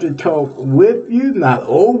better to talk with you, not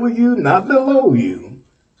over you, not below you,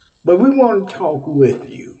 but we want to talk with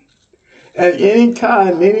you. And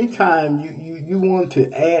anytime you want to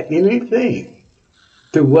add anything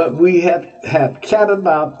to what we have chatted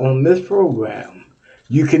about on this program,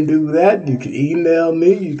 you can do that. You can email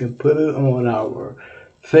me. You can put it on our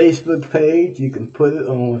Facebook page. You can put it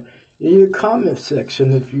in your comment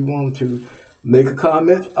section if you want to make a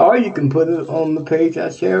comment, or you can put it on the page I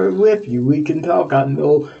share it with you. We can talk. I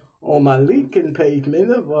know on my LinkedIn page,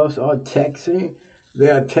 many of us are texting. They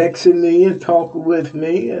are texting me and talking with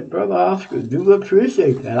me, and Brother Oscar, do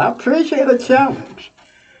appreciate that. I appreciate a challenge.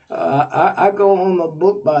 I go on the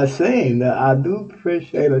book by saying that I do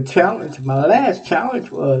appreciate a challenge. My last challenge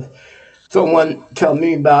was someone tell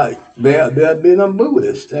me about there being a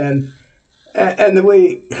Buddhist, and the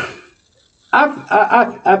way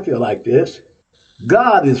I feel like this: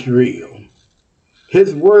 God is real.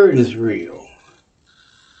 His word is real.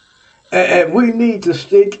 And we need to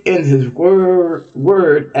stick in His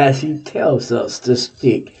word as He tells us to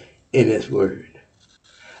stick in His word.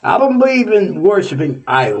 I don't believe in worshiping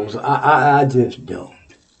idols. I just don't.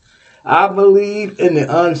 I believe in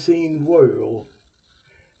the unseen world.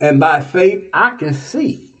 And by faith, I can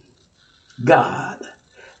see God.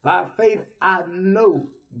 By faith, I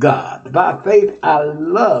know God. By faith, I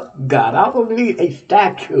love God. I don't need a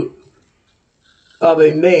statue of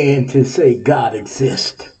a man to say God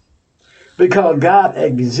exists. Because God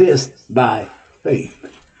exists by faith.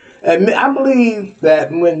 And I believe that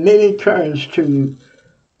when many turns to,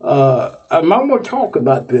 I'm going to talk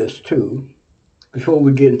about this too, before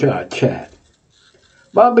we get into our chat.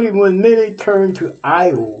 But I believe when many turn to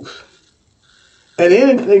idols, and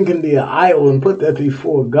anything can be an idol and put that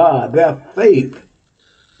before God, their faith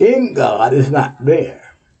in God is not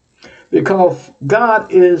there. Because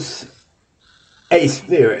God is a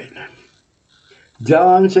spirit.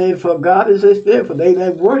 John said, for God is a spirit, for they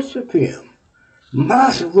that worship him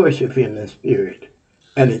must worship him in spirit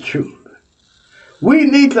and in truth. We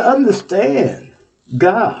need to understand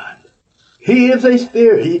God. He is a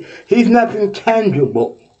spirit. He's nothing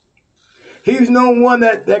tangible. He's no one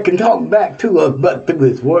that can talk back to us but through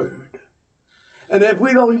his word. And if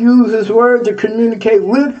we don't use his word to communicate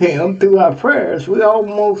with him through our prayers, we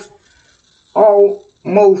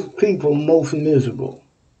most people most miserable.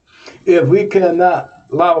 If we cannot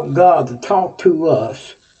allow God to talk to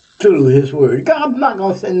us through his word. God's not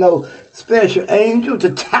going to send no special angel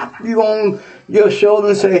to tap you on your shoulder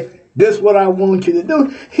and say, this is what I want you to do.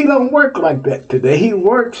 He don't work like that today. He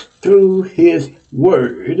works through his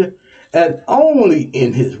word and only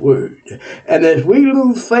in his word. And as we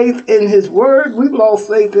lose faith in his word, we've lost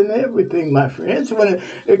faith in everything, my friends. When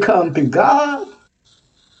it comes to God,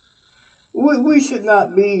 we should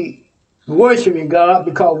not be worshiping God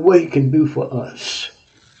because of what he can do for us.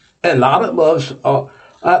 And a lot of us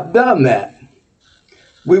have done that.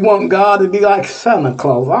 We want God to be like Santa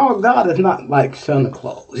Claus. Our God is not like Santa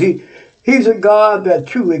Claus. He's a God that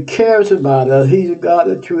truly cares about us. He's a God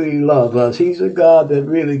that truly loves us. He's a God that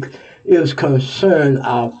really is concerned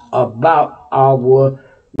about our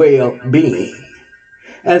well-being.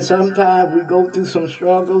 And sometimes we go through some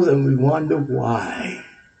struggles and we wonder why.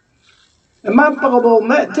 And my thought on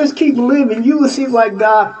that, just keep living. You will see why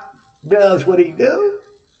God does what he does.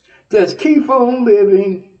 Just keep on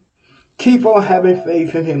living. Keep on having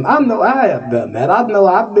faith in him. I know I have done that. I know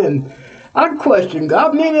I question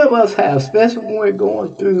God. Many of us have, especially when we're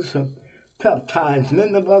going through some tough times.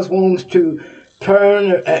 Many of us wants to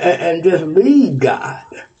turn and just leave God.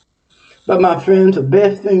 But my friends, the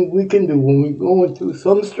best thing we can do when we're going through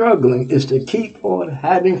some struggling is to keep on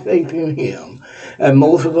having faith in him. And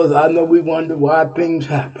most of us, I know we wonder why things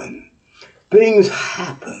happen. Things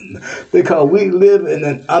happen because we live in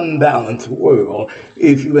an unbalanced world,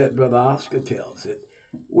 if you let Brother Oscar tells it,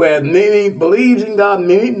 where many believes in God,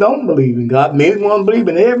 many don't believe in God, many want to believe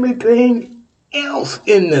in everything else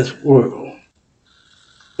in this world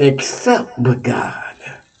except but God.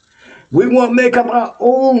 We want to make up our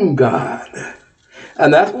own God.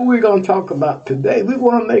 And that's what we're going to talk about today. We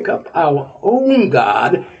want to make up our own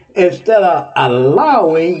God instead of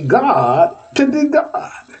allowing God to be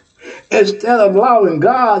God. Instead of allowing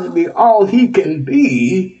God to be all he can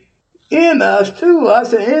be in us, to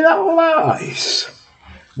us, and in our lives.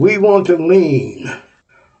 We want to lean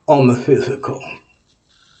on the physical.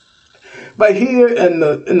 But here in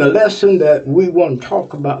the lesson that we want to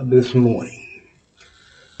talk about this morning,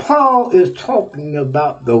 Paul is talking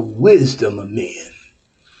about the wisdom of men.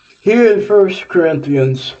 Here in 1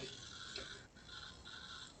 Corinthians,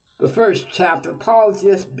 the first chapter, Paul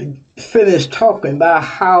just finished talking about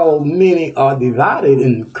how many are divided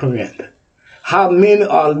in Corinth. How many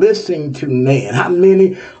are listening to man. How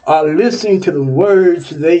many are listening to the words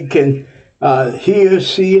they can hear,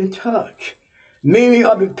 see, and touch. Many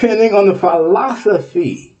are depending on the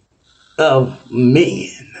philosophy of men.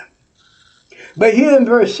 But here in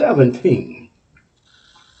verse 17,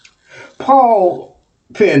 Paul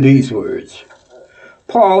penned these words.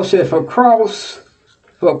 Paul said, for Christ.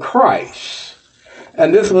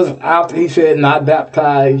 And this was after he said, not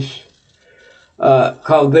baptized,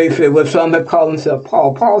 because they said, well, some have called themselves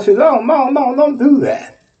Paul. Paul said, no, don't do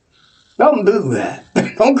that. Don't do that.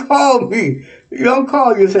 Don't call me. You don't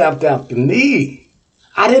call yourself after me.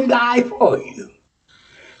 I didn't die for you.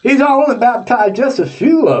 He's only baptized just a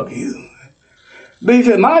few of you. But he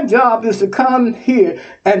said, my job is to come here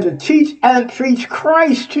and to teach and preach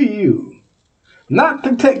Christ to you. Not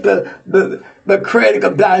to take the credit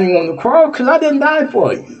of dying on the cross, because I didn't die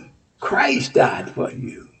for you. Christ died for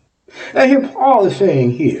you. And here Paul is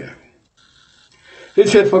saying here, he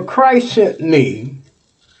said, for Christ sent me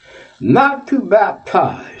not to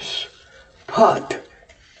baptize, but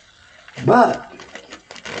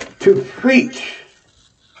to preach,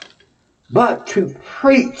 not,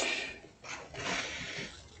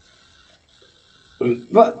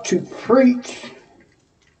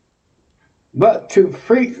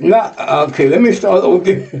 okay, let me start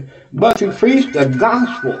over. But to preach the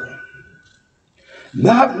gospel,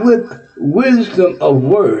 not with wisdom of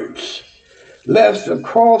words, lest the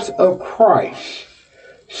cross of Christ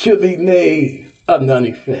should be made of none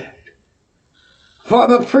effect. For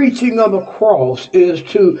the preaching of the cross is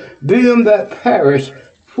to them that perish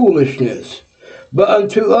foolishness, but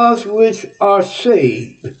unto us which are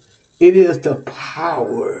saved, it is the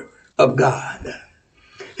power of God.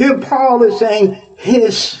 Here Paul is saying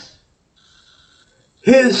his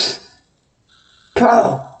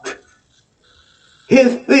thought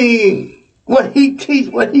His thing, what he teach,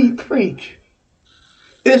 what he preach,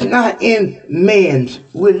 is not in man's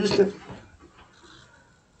wisdom.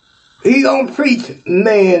 He don't preach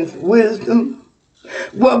man's wisdom.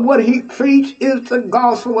 Well, what he preached is the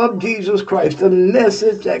gospel of Jesus Christ, the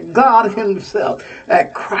message that God himself,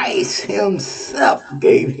 that Christ himself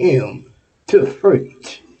gave him to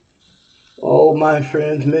preach. Oh, my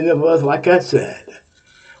friends, many of us, like I said,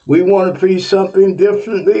 we want to preach something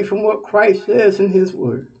differently from what Christ says in his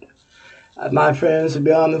word. My friends, to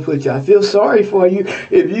be honest with you, I feel sorry for you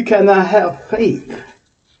if you cannot have faith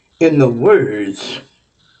in the words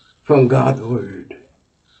from God's word.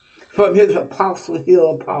 From his apostle here,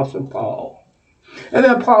 Apostle Paul. And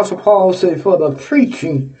the Apostle Paul said, for the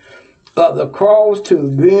preaching of the cross to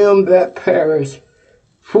them that perish,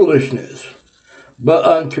 foolishness. But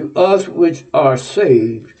unto us which are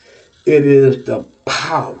saved, it is the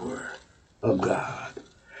power of God.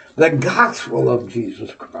 The gospel of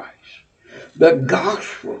Jesus Christ. The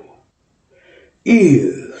gospel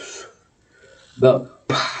is the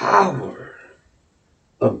power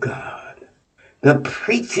of God. The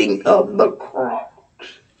preaching of the cross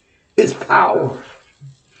is power.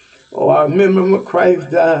 Oh, I remember when Christ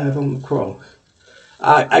died on the cross.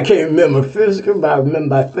 I can't remember physically, but I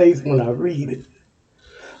remember by faith when I read it.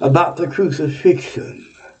 About the crucifixion.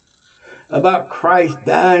 About Christ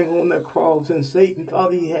dying on the cross, and Satan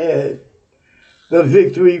thought he had the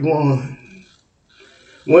victory won.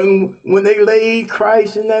 When they laid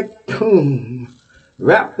Christ in that tomb,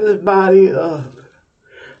 wrapped his body up,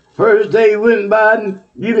 first day went by, and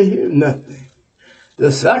you didn't hear nothing.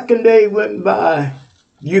 The second day went by,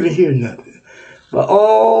 you didn't hear nothing. But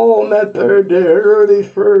on that third day, early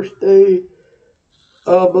first day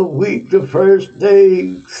of the week, the first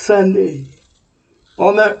day, Sunday,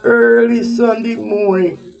 on that early Sunday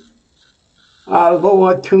morning, our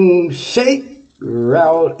Lord tomb shake,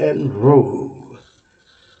 rattled, and rolled.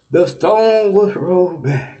 The stone was rolled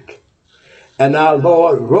back, and our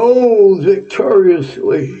Lord rose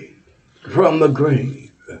victoriously from the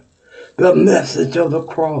grave. The message of the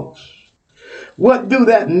cross. What do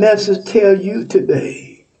that message tell you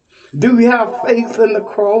today? Do you have faith in the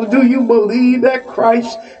cross? Do you believe that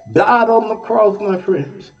Christ died on the cross, my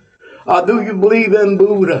friends? Or do you believe in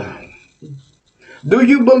Buddha? Do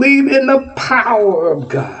you believe in the power of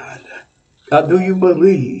God? Or do you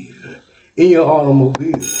believe in your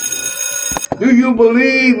automobile? Do you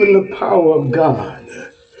believe in the power of God?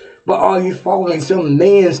 But are you following some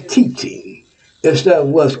man's teaching instead of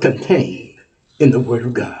what's contained in the Word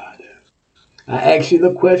of God? I ask you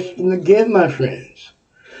the question again, my friends.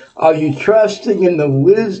 Are you trusting in the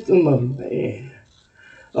wisdom of man?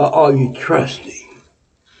 Or are you trusting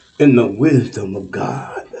in the wisdom of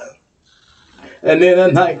God? And then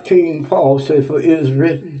in 19, Paul said, for it is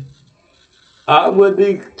written, I will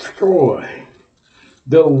destroy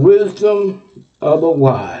the wisdom of the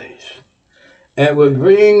wise, and will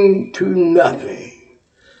bring to nothing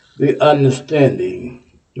the understanding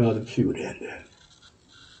of the prudent.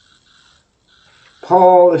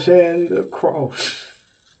 Paul is saying the cross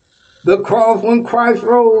when Christ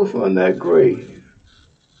rose from that grave.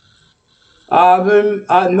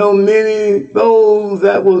 I know many those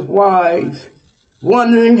that was wise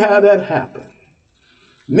wondering how that happened.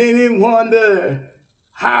 Many wonder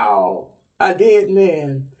how a dead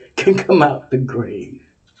man can come out the grave.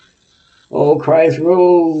 Oh, Christ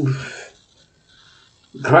rose.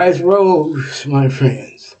 Christ rose, my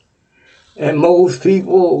friends. And most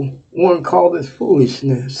people want to call this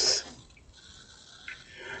foolishness.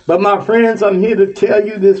 But my friends, I'm here to tell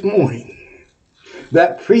you this morning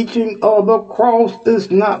that preaching of the cross is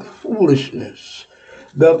not foolishness.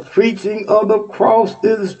 The preaching of the cross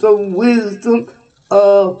is the wisdom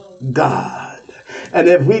of God. And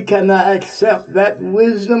if we cannot accept that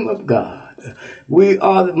wisdom of God, we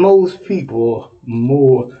are most people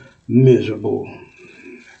more miserable.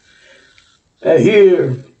 And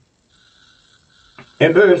here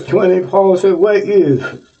in verse 20, Paul said, what is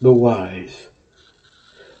the wise?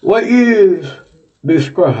 What is the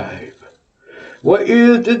scribe? What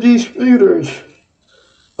is the disputers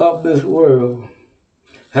of this world?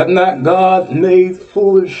 Have not God made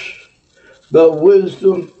foolish the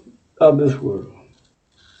wisdom of this world?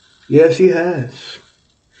 Yes, he has.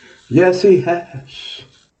 Yes, he has.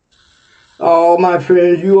 Oh, my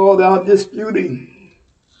friends, you all out disputing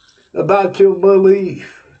about your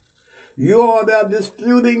belief. You all out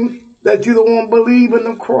disputing that you don't believe in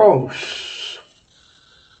the cross.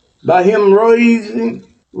 By him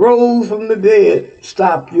rose from the dead.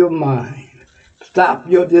 Stop your mind. Stop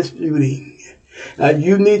your disputing.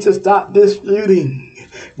 You need to stop disputing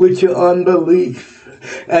with your unbelief.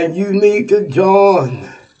 And you need to join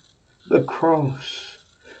the cross,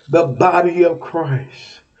 the body of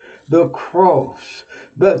Christ, the cross,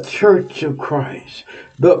 the church of Christ,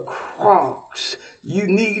 the cross. You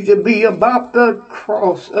need to be about the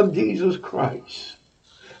cross of Jesus Christ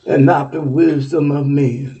and not the wisdom of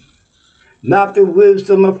men, not the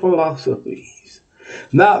wisdom of philosophies,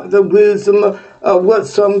 not the wisdom of what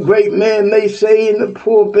some great man may say in the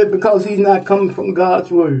pulpit because he's not coming from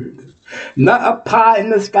God's word. Not a pie in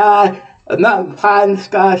the sky, not a pie in the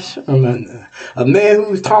sky sermon. A man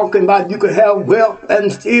who's talking about you could have wealth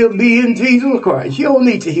and still be in Jesus Christ. You don't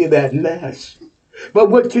need to hear that mess. But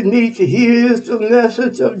what you need to hear is the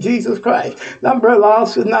message of Jesus Christ. Now, Brother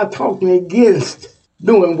Oscar's not talking against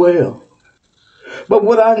doing well. But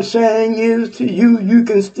what I'm saying is to you, you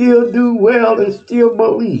can still do well and still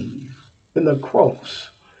believe in the cross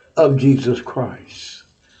of Jesus Christ.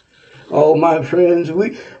 Oh, my friends,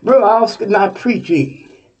 Brother Oscar's not preaching.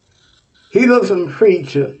 He doesn't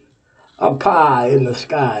preach a pie in the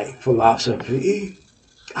sky philosophy.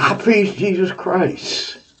 I preach Jesus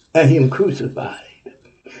Christ and him crucified.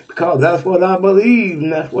 Because that's what I believe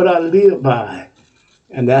and that's what I live by.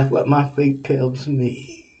 And that's what my faith tells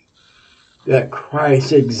me. That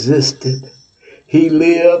Christ existed. He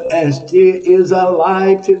lived and still is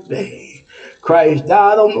alive today. Christ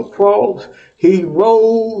died on the cross. He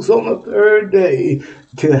rose on the third day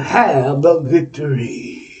to have the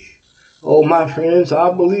victory. Oh, my friends,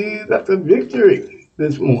 I believe that the victory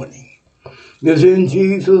this morning is in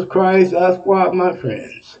Jesus Christ. That's why, my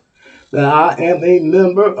friends, that I am a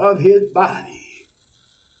member of his body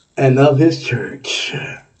and of his church.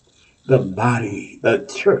 The body, the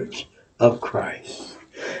church of Christ.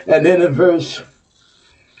 And then in verse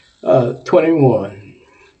 21,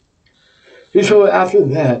 he said, after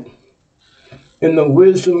that, in the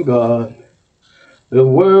wisdom of God, the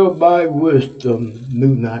world by wisdom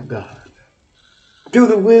knew not God. Through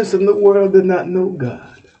the wisdom, the world did not know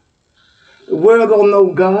God. The world don't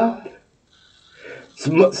know God.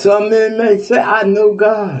 Some men may say, I know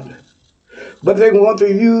God. But they want to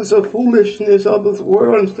use the foolishness of this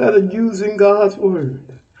world instead of using God's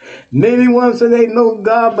word. Many ones say they know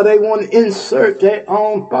God, but they want to insert their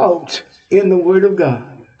own thoughts in the word of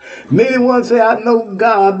God. Many ones say, I know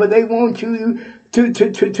God, but they want you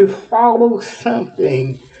to follow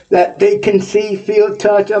something that they can see, feel,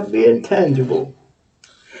 touch, or be intangible.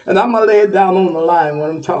 And I'm going to lay it down on the line what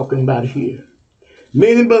I'm talking about here.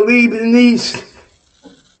 Many believe in these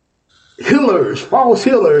healers, false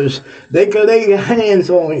healers. They can lay their hands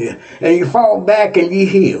on you and you fall back and you're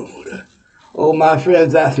healed. Oh, my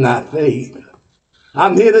friends, that's not faith.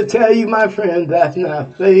 I'm here to tell you, my friends, that's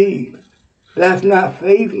not faith. That's not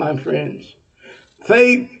faith, my friends.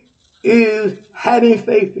 Faith is having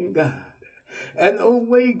faith in God. And the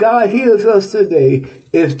way God heals us today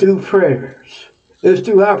is through prayers. It's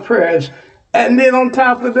through our prayers. And then on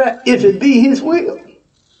top of that, if it be his will.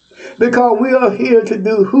 Because we are here to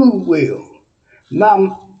do whose will?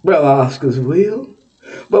 Not Brother Oscar's will.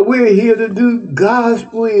 But we're here to do God's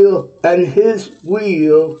will and his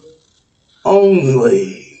will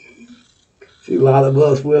only. See, a lot of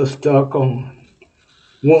us, we're stuck on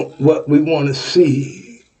what we want to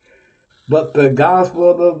see. But the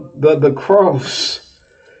gospel of the cross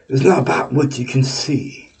is not about what you can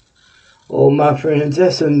see. Oh, my friends,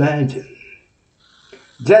 just imagine.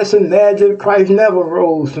 Just imagine Christ never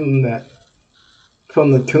rose from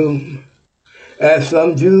the tomb. As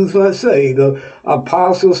some Jews must say, the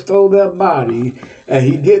apostles stole their body and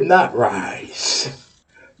he did not rise.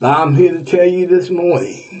 But I'm here to tell you this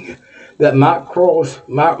morning that my cross,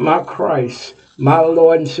 my Christ, my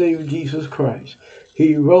Lord and Savior Jesus Christ,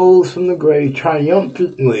 he rose from the grave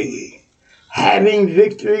triumphantly, having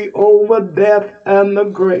victory over death and the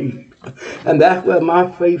grave. And that's where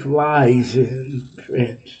my faith lies in,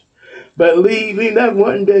 friends. Believing that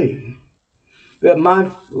one day that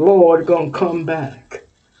my Lord going to come back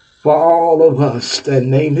for all of us that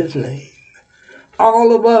name his name.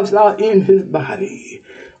 All of us are in his body.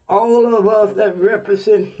 All of us that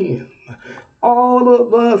represent him. All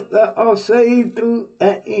of us that are saved through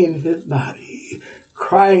and in his body.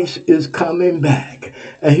 Christ is coming back.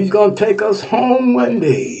 And he's going to take us home one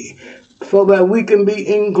day so that we can be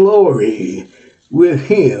in glory with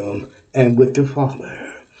him and with the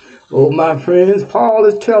Father. Oh, my friends, Paul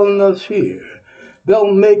is telling us here,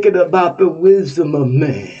 don't make it about the wisdom of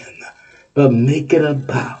man, but make it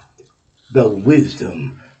about the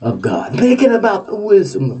wisdom of God. Make it about the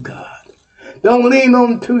wisdom of God. Don't lean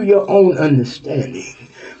on to your own understanding,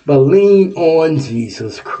 but lean on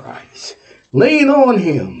Jesus Christ. Lean on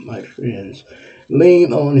him, my friends.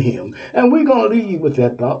 Lean on him. And we're going to leave you with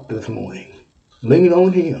that thought this morning. Lean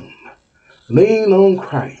on him. Lean on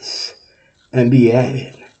Christ and be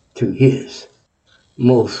added to his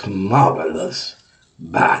most marvelous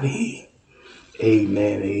body.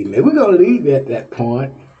 Amen, amen. We're going to leave at that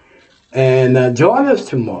point. And join us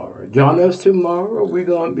tomorrow. We're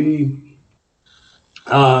going to be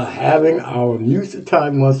having our music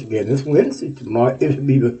time once again. This Wednesday tomorrow. It will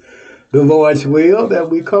be the Lord's will that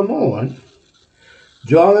we come on.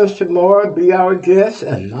 Join us tomorrow. Be our guest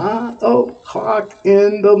at 9 o'clock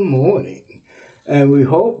in the morning. And we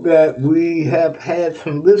hope that we have had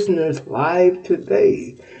some listeners live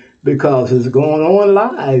today, because it's going on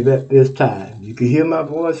live at this time. You can hear my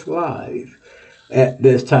voice live at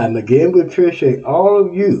this time. Again, we appreciate all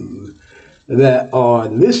of you that are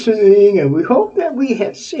listening, and we hope that we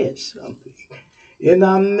have said something in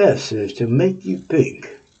our message to make you think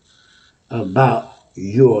about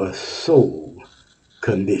your soul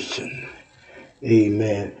condition.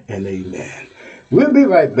 Amen and amen. We'll be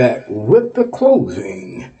right back with the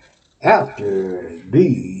closing after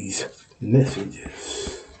these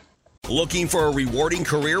messages. Looking for a rewarding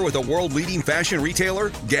career with a world-leading fashion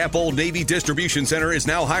retailer? Gap Old Navy Distribution Center is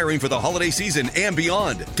now hiring for the holiday season and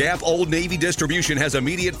beyond. Gap Old Navy Distribution has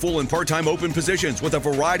immediate full and part-time open positions with a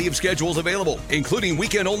variety of schedules available, including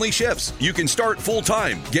weekend-only shifts. You can start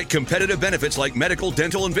full-time, get competitive benefits like medical,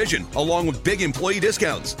 dental, and vision, along with big employee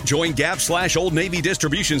discounts. Join Gap/Old Navy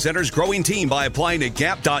Distribution Center's growing team by applying to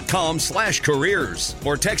gap.com/careers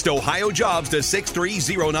or text Ohio Jobs to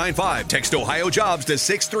 63095. Text Ohio Jobs to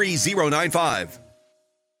 63095.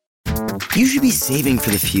 You should be saving for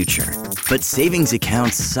the future, but savings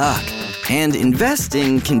accounts suck, and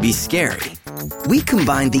investing can be scary. We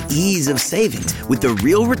combine the ease of savings with the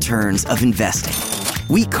real returns of investing.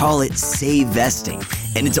 We call it Save Vesting,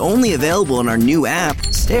 and it's only available in our new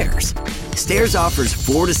app, Stairs. Stairs offers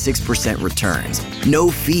 4 to 6% returns, no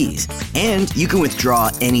fees, and you can withdraw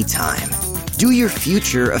anytime. Do your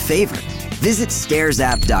future a favor. Visit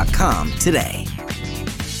StairsApp.com today.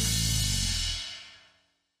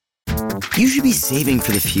 You should be saving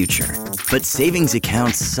for the future, but savings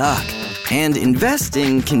accounts suck, and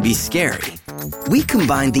investing can be scary. We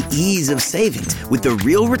combine the ease of savings with the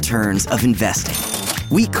real returns of investing.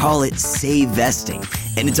 We call it Save Vesting,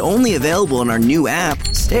 and it's only available in our new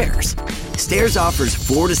app, Stairs. Stairs offers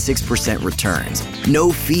 4 to 6% returns,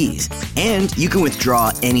 no fees, and you can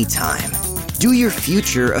withdraw anytime. Do your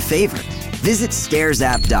future a favor. Visit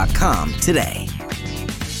StairsApp.com today.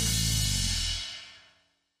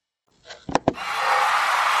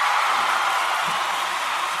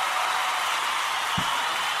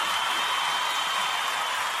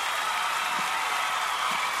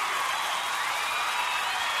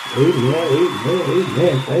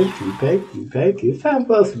 Amen. Thank you. It's time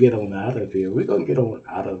for us to get on out of here. We're going to get on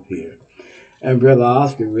out of here. And Brother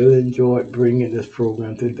Oscar really enjoyed bringing this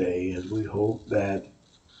program today, and we hope that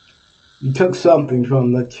you took something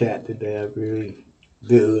from the chat today. I really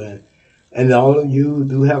do. And all of you who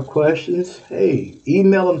do have questions, hey,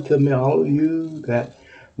 email them to me. All of you that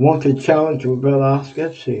want to challenge what Brother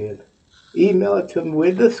Oscar said, email it to me.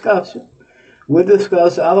 We'll discuss it. I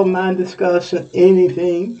don't mind discussing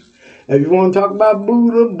anything. If you want to talk about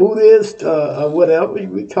Buddhist, or whatever,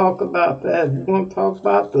 we talk about that. If you want to talk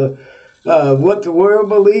about what the world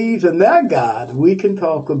believes in their God, we can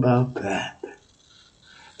talk about that.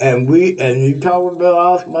 And you talk with Brother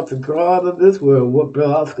Oscar about the God of this world. What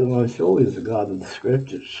Brother Oscar is going to show is the God of the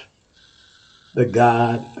Scriptures. The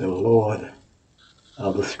God, the Lord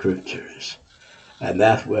of the Scriptures. And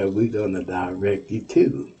that's where we're going to direct you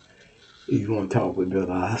to. You want to talk with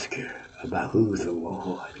Brother Oscar about who's the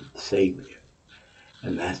Lord and Savior.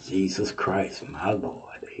 And that's Jesus Christ, my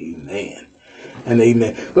Lord. Amen. And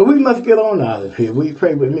amen. But we must get on out of here. Will you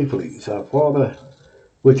pray with me, please? Our Father,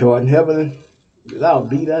 which art in heaven, thou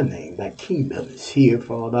be thy name. Thy kingdom is here,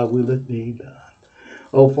 Father, thy will is be done.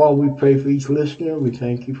 Oh, Father, we pray for each listener. We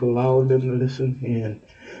thank you for allowing them to listen. And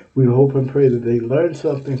we hope and pray that they learn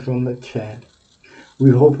something from the chat.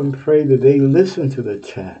 We hope and pray that they listen to the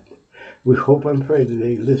chat. We hope and pray that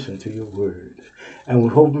they listen to your word. And we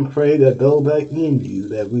hope and pray that those that in you,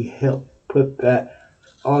 that we help put that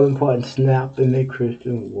all-important snap in their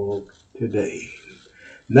Christian walk today.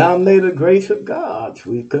 Now may the grace of God,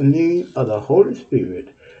 sweet communion of the Holy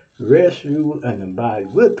Spirit, rest, rule, and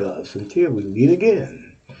abide with us until we meet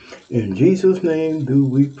again. In Jesus' name do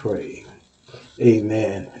we pray.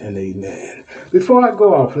 Amen and amen. Before I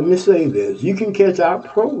go off, let me say this. You can catch our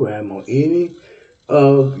program on any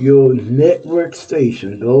of your network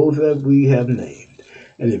stations, those that we have named.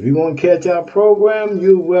 And if you want to catch our program,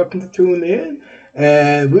 you're welcome to tune in.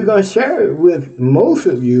 And we're going to share it with most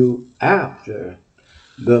of you after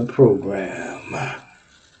the program.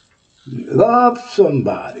 Love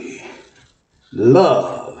somebody.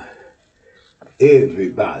 Love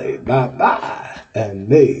everybody. Bye-bye. And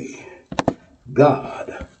may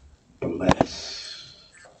God bless.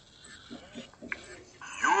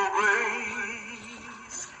 Your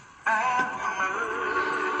grace and mercy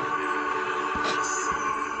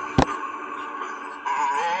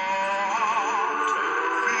brought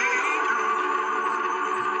me through.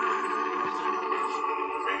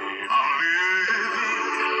 I'm living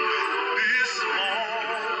this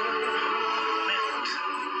moment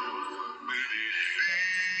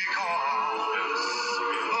because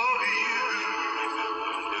of you.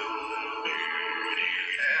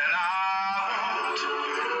 And I want to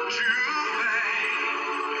thank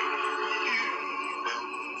you.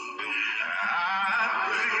 I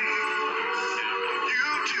praise you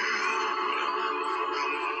too.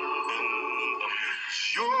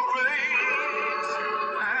 Your grace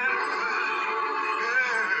and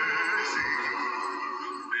mercy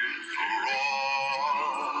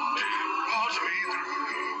brought me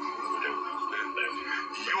through.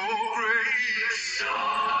 Your grace.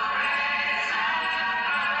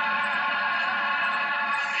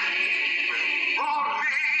 Brought me.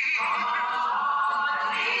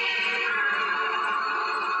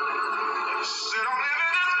 Said I'm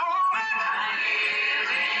living this moment.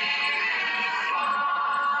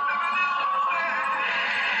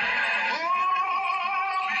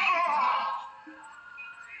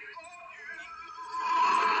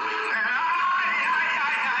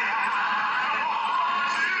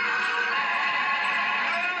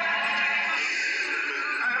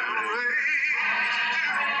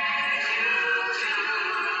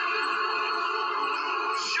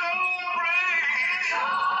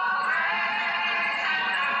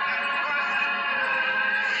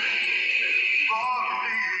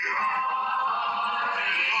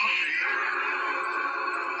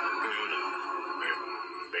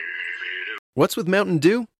 What's with Mountain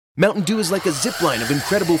Dew? Mountain Dew is like a zip line of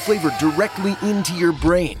incredible flavor directly into your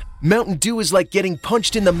brain. Mountain Dew is like getting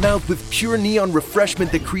punched in the mouth with pure neon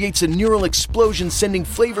refreshment that creates a neural explosion, sending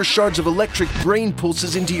flavor shards of electric brain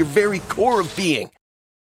pulses into your very core of being.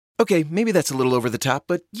 Okay, maybe that's a little over the top,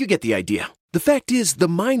 but you get the idea. The fact is, the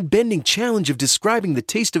mind-bending challenge of describing the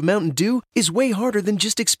taste of Mountain Dew is way harder than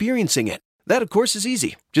just experiencing it. That, of course, is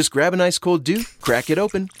easy. Just grab an ice cold Dew, crack it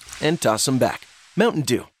open, and toss them back. Mountain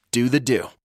Dew. Do the Dew.